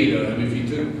take any of them, if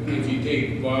you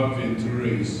take Bob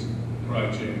Venturi's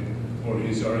project or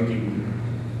his argument,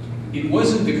 it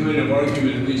wasn't the kind of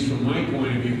argument, at least from my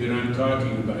point of view, that I'm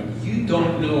talking about. You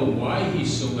don't know why he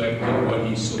selected what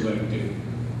he selected,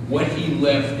 what he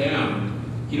left out.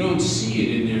 You don't see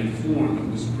it in that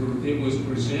form. It was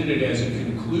presented as a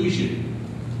conclusion.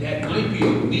 That might be a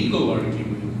legal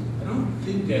argument. I don't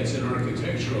think that's an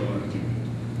architectural argument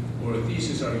or a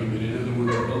thesis argument. In other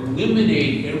words,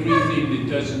 eliminate everything that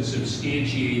doesn't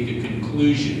substantiate the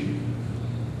conclusion.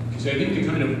 Because I think the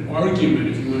kind of argument,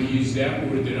 if you want to use that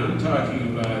word that I'm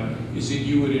talking about, is that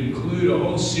you would include a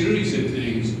whole series of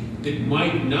things that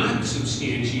might not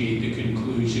substantiate the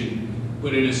conclusion,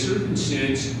 but in a certain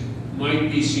sense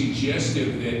might be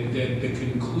suggestive that the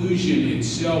conclusion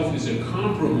itself is a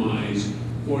compromise,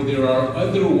 or there are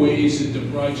other ways that the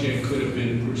project could have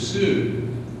been pursued,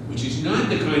 which is not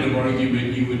the kind of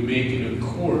argument you would make in a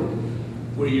court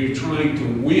where you're trying to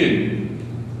win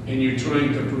and you're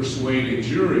trying to persuade a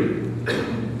jury.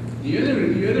 The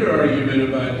other argument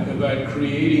about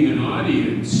creating an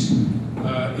audience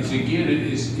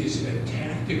is a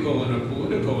tactical and a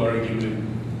political argument.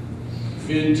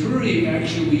 Venturi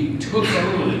actually took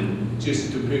on,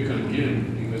 just to pick on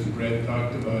him, because Brett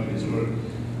talked about his work,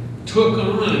 took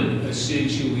on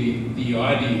essentially the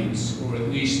audience, or at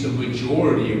least the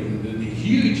majority of the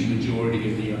huge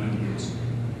majority of the audience.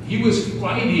 He was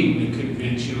fighting the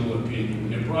conventional opinion.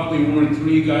 There probably weren't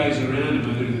three guys around him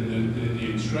other than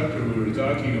the instructor we were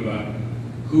talking about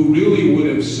who really would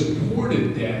have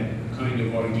supported that kind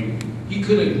of argument. He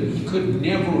could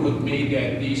never have made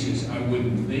that thesis, I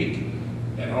wouldn't think,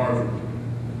 at Harvard.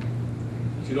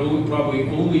 He probably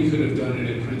only could have done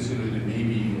it at Princeton and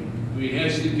maybe Yale. I mean, it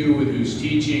has to do with who's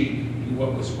teaching and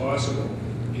what was possible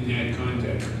in that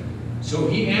context. So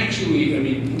he actually, I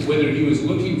mean, whether he was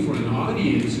looking for an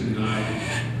audience or not,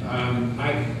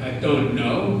 I don't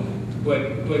know.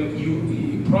 But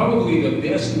probably the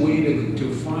best way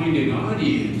to find an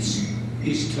audience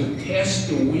is to test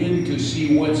the wind to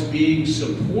see what's being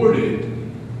supported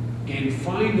and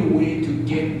find a way to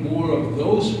get more of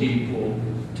those people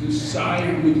to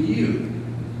side with you.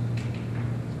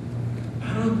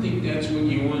 I don't think that's what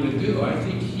you want to do. I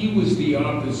think he was the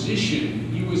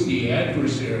opposition. He was the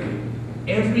adversary.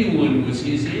 Everyone was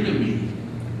his enemy.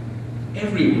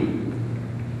 Everyone.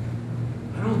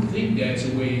 I don't think that's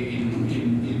a way, in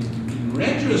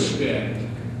retrospect,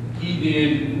 he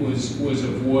then was a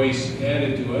voice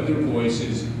added to other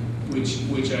voices,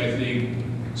 which I think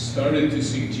started to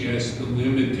suggest the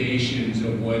limitations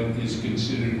of what is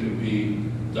considered to be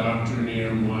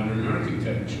doctrinaire modern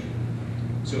architecture.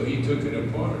 So he took it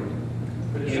apart.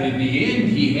 And in the end,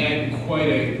 he had quite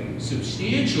a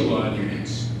substantial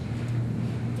audience.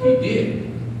 He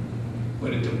did.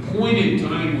 But at the point in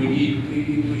time when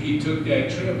he took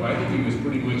that trip, I think he was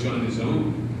pretty much on his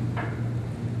own.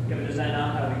 Yeah, but is that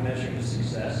not how we measure the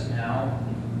success now,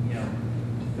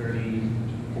 30,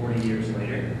 40 years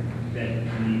later?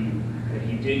 that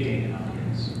he did gain an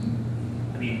audience.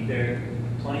 I mean, there are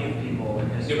plenty of people in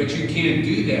Yeah, but you can't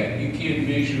do that. You can't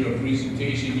measure a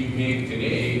presentation you make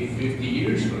today 50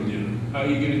 years from now. How are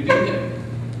you going to do that?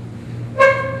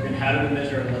 Then how do we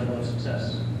measure a level of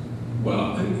success?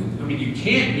 Well, I mean, you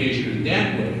can't measure it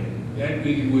that way. That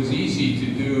it was easy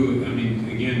to do. I mean,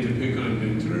 again, to pick on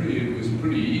Venturi, it was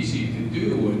pretty easy to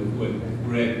do what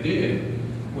Brett did.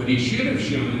 What he should have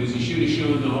shown is he should have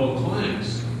shown the whole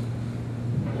class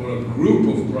or a group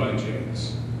of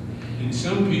projects. And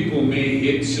some people may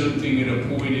hit something at a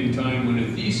point in time when a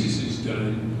thesis is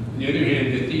done. On the other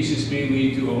hand, the thesis may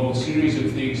lead to a whole series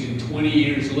of things, and 20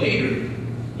 years later,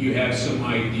 you have some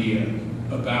idea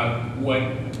about what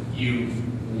you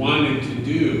wanted to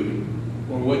do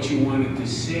or what you wanted to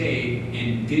say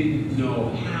and didn't know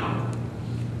how.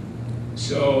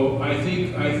 So I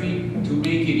think to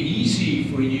make it easy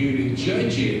for you to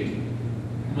judge it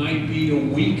might be to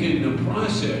weaken the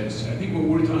process. I think what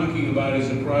we're talking about is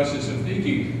a process of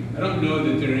thinking. I don't know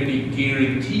that there are any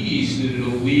guarantees that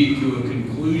it'll lead to a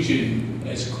conclusion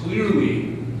as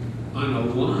clearly on a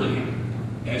line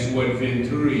as what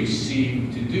Venturi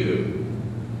seemed to do.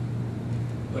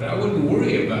 But I wouldn't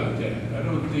worry about that. I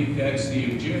don't think that's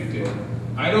the objective.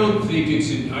 I don't think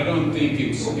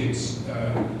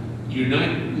you're not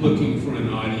looking for an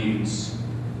audience.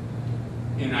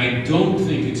 And I don't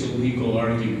think it's a legal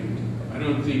argument. I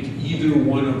don't think either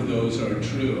one of those are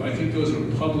true. I think those are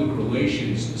public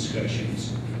relations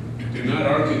discussions. They're not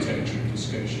architecture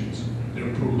discussions.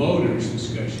 They're promoters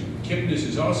discussions. Kipnis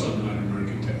is also not an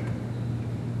architect.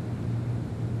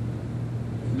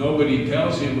 If nobody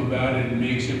tells him about it and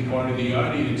makes him part of the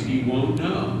audience, he won't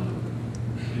know.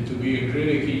 And to be a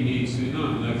critic, he needs to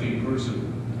know, nothing personal.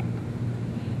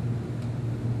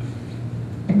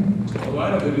 A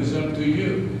lot of it is up to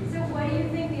you. So what do you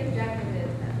think the objective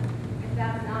is then? If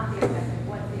that's not the objective,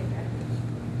 what's the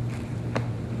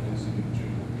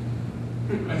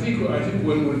objective? I think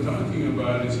what we're talking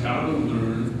about is how to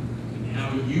learn and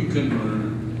how you can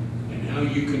learn and how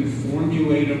you can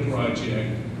formulate a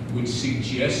project which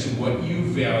suggests what you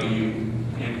value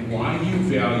and why you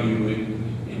value it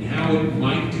and how it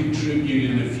might contribute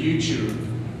in the future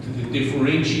to the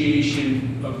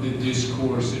differentiation of the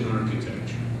discourse in architecture.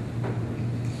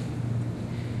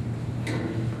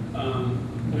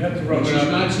 We have to rub Which it is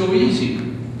up. not so easy.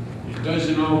 It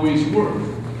doesn't always work.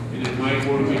 And it might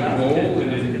work in whole,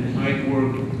 and it might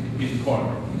work in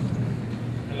part.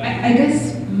 I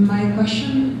guess my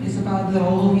question is about the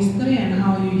role of history and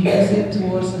how you use it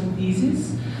towards a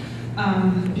thesis.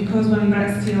 Because when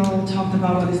Brett Steele talked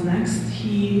about what is next,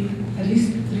 he at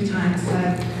least 3 times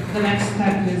said the next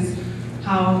step is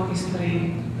how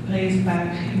history plays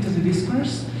back into the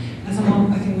discourse.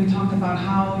 And I think we talked about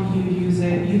how you use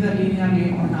it either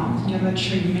linearly or not. In your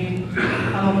lecture, you made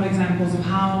a lot of examples of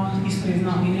how history is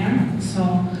not linear. So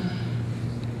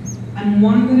I'm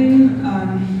wondering,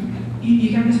 you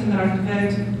can understand there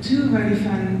are two very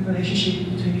different relationships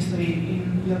between history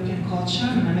in European culture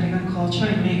and American culture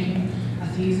in making a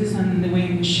thesis and the way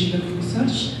in which you do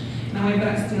research. In a way,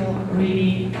 Brett Steele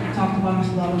really talked about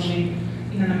methodology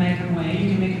in an American way. You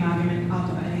can make an argument out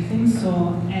of anything,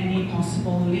 so any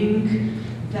possible link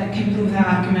that can prove the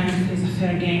argument is a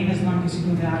fair game as long as you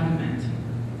prove the argument.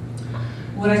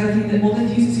 Whereas I think that all the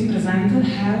theses he presented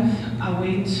have a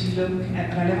way to look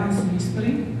at relevance in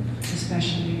history,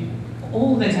 especially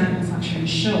all the examples actually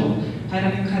show had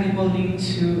an incredible link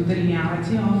to the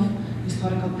linearity of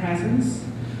historical presence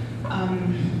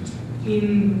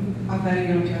in a very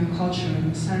European culture, in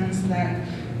the sense that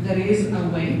there is a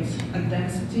weight, a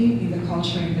density in the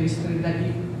culture and the history that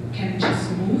you can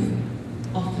just move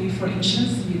of 3-4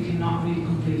 inches, you cannot really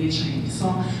completely change.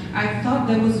 So I thought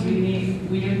that was really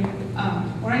weird,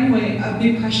 or anyway, a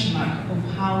big question mark of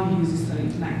how we use history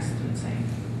next, let's say.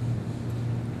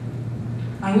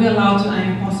 Are we allowed to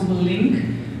any possible link?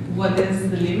 What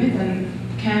is the limit? And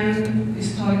can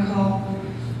historical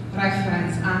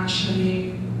reference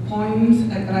actually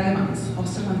point at relevance of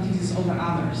certain theses over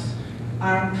others?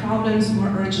 Are problems more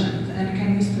urgent, and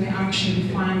can history actually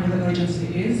define what the urgency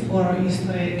is, or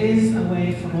history is a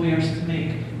way for lawyers to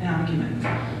make an argument,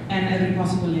 and every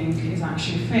possible link is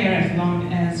actually fair as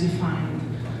long as you find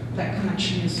that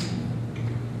connection useful?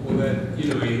 Well, that,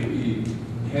 you know, he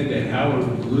had that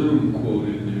Howard Bloom quote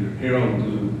in there, Harold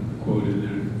Bloom quote in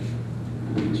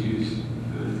there, which is,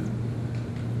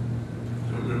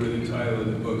 I don't remember the title of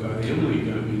the book. Emily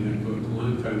got me that book a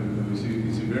long time ago.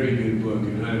 It's a very good book,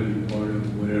 and ought to be part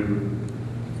of whatever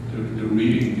the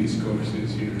reading discourse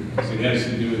is here. So it has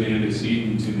to do with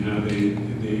antecedents and how they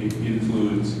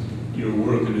influence your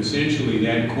work. And essentially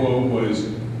that quote was,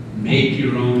 make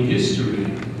your own history,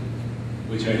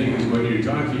 which I think is what you're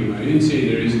talking about. I didn't say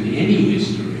there isn't any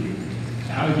history.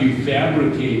 How do you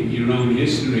fabricate your own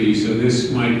history? So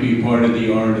this might be part of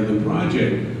the art of the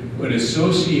project, but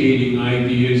associating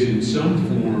ideas in some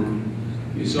form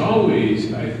is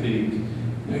always, I think,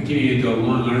 not getting into a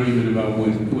long argument about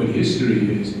what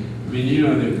history is. I mean, you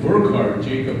know, that Burckhardt,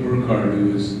 Jacob Burckhardt,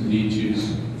 who was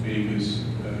Nietzsche's famous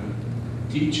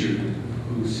teacher,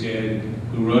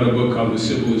 who wrote a book called The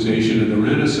Civilization of the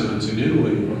Renaissance in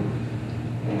Italy,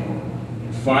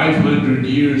 500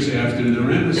 years after the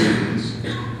Renaissance.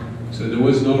 So there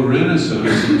was no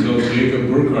Renaissance until Jacob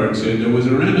Burckhardt said there was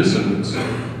a Renaissance,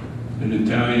 an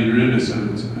Italian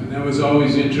Renaissance. And that was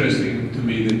always interesting to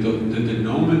me, that the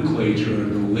nomenclature or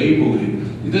the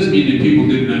labeling, it doesn't mean that people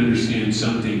didn't understand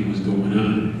something was going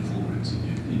on in Florence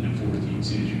in the 14th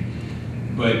century.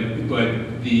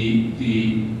 But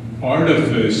the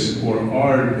artifice or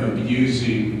art of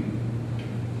using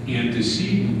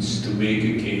antecedents to make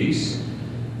a case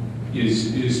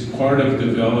is part of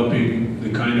developing the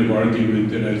kind of argument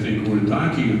that I think we're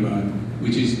talking about,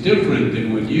 which is different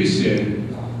than what you said,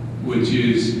 which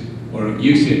is, or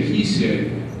you said, he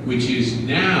said, which is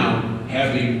now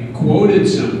having quoted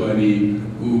somebody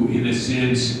who, in a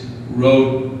sense,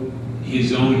 wrote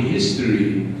his own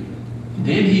history,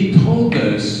 then he told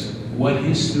us what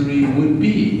history would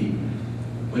be.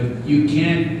 But you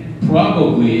can't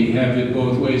probably have it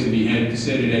both ways, and he had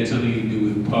said it had something to do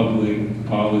with public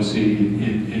policy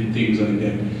and things like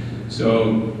that.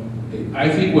 So I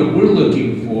think what we're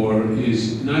looking for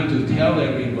is not to tell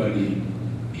everybody.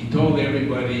 He told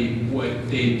everybody what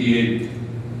they did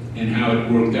and how it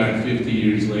worked out 50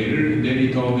 years later, and then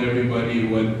he told everybody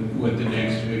what the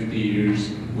next 50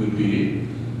 years would be.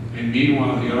 And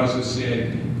meanwhile, he also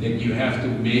said that you have to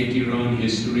make your own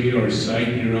history or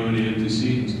cite your own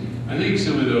antecedents. I think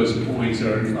some of those points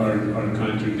are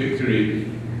contradictory,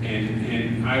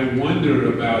 and I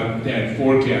wonder about that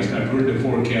forecast. I've heard the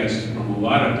forecast from a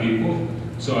lot of people,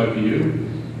 so have you.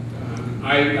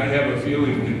 I have a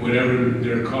feeling that whatever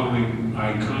they're calling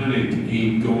iconic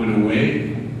ain't going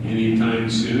away anytime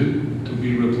soon, to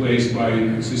be replaced by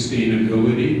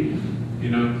sustainability, you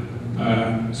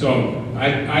know. So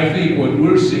I think what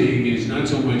we're seeing is not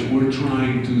so much we're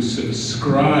trying to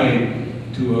subscribe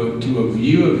to a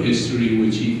view of history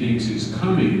which he thinks is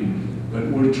coming, but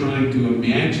we're trying to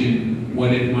imagine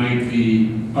what it might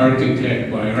be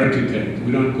architect by architect.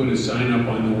 We don't put a sign up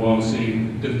on the wall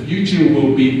saying the future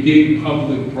will be big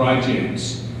public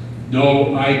projects,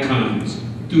 no icons,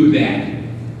 do that.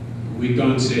 We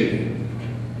don't say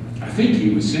that. I think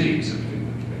he was saying something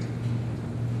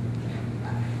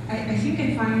like that. I think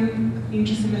I find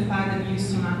interesting the fact that you use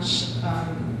so much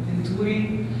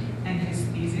Venturi and his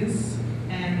thesis,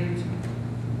 and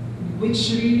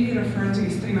which really referred to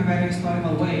history in a very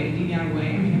historical way, linear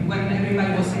way. I mean, when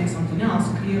everybody was saying something else,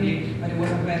 clearly, but it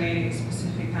was a very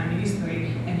specific time in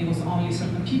history, and it was only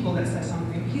certain people that said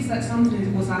something. He said something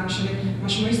that was actually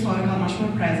much more historical, much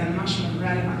more present, much more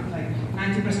relevant. Like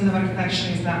 90% of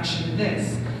architecture is actually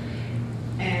this.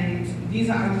 And these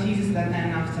are theses that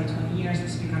then after 20 years,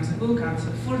 this becomes a book.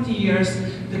 After 40 years,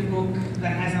 the book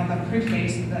that has another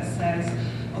preface that says,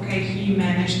 okay, he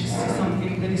managed to see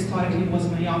something that historically was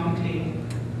myopically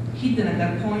hidden at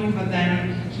that point, but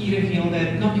then he revealed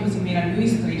it, not because he made a new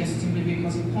history, just simply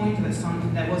because he pointed at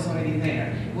something that was already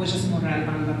there. It was just more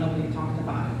relevant, but nobody talked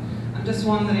about it. I'm just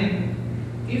wondering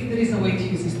if there is a way to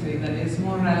use history that is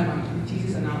more relevant to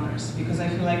thesis and others, because I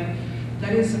feel like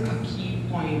that is a key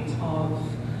point of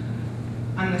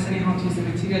understanding how to use the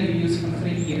material you use for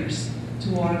 3 years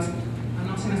towards, I'm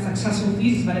not saying a successful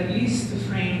thesis, but at least to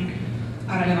frame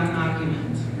a relevant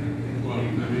argument. Well, I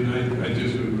mean, I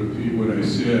just would repeat what I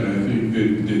said. I think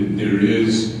that there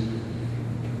is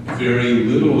very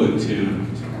little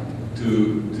attempt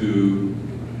to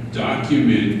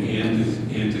document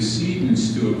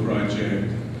antecedents to a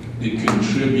project that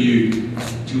contribute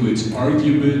to its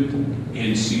argument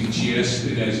and suggest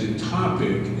that as a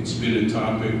topic, it's been a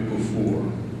topic before,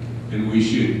 and we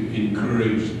should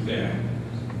encourage that.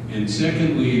 And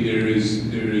secondly, there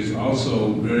is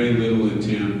also very little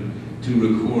attempt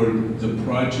to record the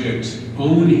project's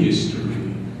own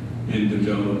history and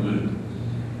development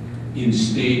in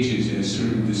stages as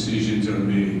certain decisions are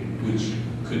made, which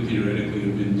could theoretically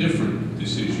have been different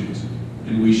decisions,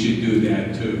 and we should do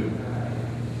that too.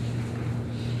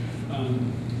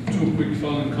 Two quick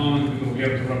following comments because we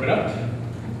have to wrap it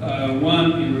up.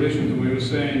 One, in relation to what you were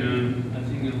saying, and I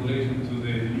think in relation to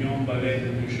the Lyon ballet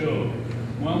that you showed.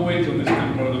 One way to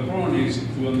understand part of the problem is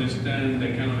to understand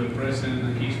the kind of the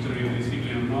present history of the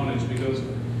discipline of knowledge, because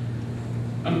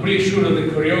I'm pretty sure that the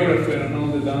choreographer and all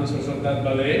the dancers of that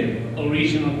ballet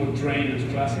originally were trained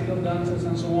as classical dancers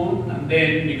and so on, and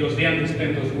then because they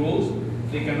understand those rules,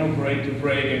 they can operate to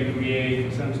break and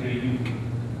create something that you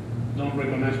don't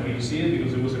recognize when you see it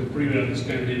because there was a previous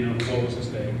understanding of what was at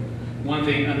stake. One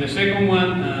thing, and the second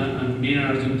one, and being in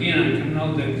Argentina, I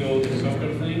cannot let go of the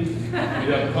soccer thing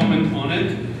without comment on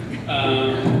it.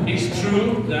 It's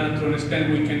true that to an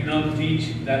extent we cannot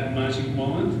teach that magic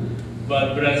moment,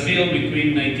 but Brazil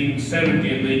between 1970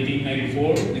 and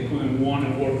 1994, they couldn't win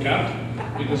a World Cup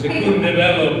because they couldn't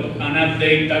develop an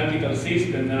update tactical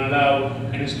system that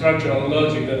allowed and structural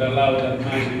logic that allowed that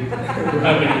magic to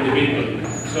happen individually.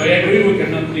 So I agree we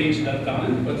cannot teach that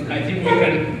talent, but I think we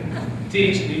can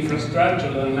teach the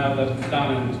infrastructure that allow that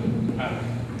talent to happen.